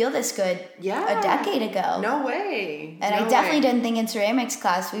we could feel this good a decade ago. No way. And I definitely didn't think in ceramics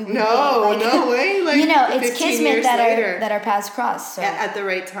class we would no way. Like, you know, it's kismet that our paths cross. So. At the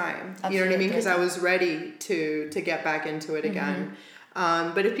right time. Absolutely. You know what I mean? Because I was ready to get back into it again.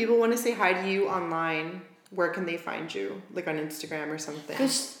 But if people want to say hi to you online, where can they find you? Like on Instagram or something?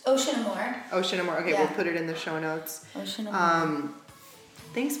 Ocean Amore. Ocean Amore. Okay, we'll put it in the show notes. Ocean Amore.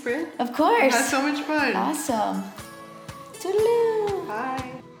 Thanks, Britt. Of course. I had so much fun. Awesome. Toodaloo.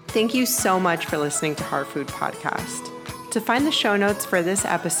 Bye. Thank you so much for listening to Heart Food Podcast. To find the show notes for this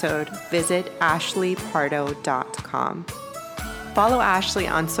episode, visit ashleypardo.com. Follow Ashley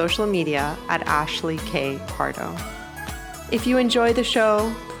on social media at Ashley K. Pardo. If you enjoy the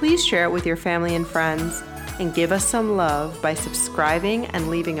show, please share it with your family and friends, and give us some love by subscribing and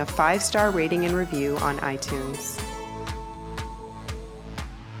leaving a 5-star rating and review on iTunes.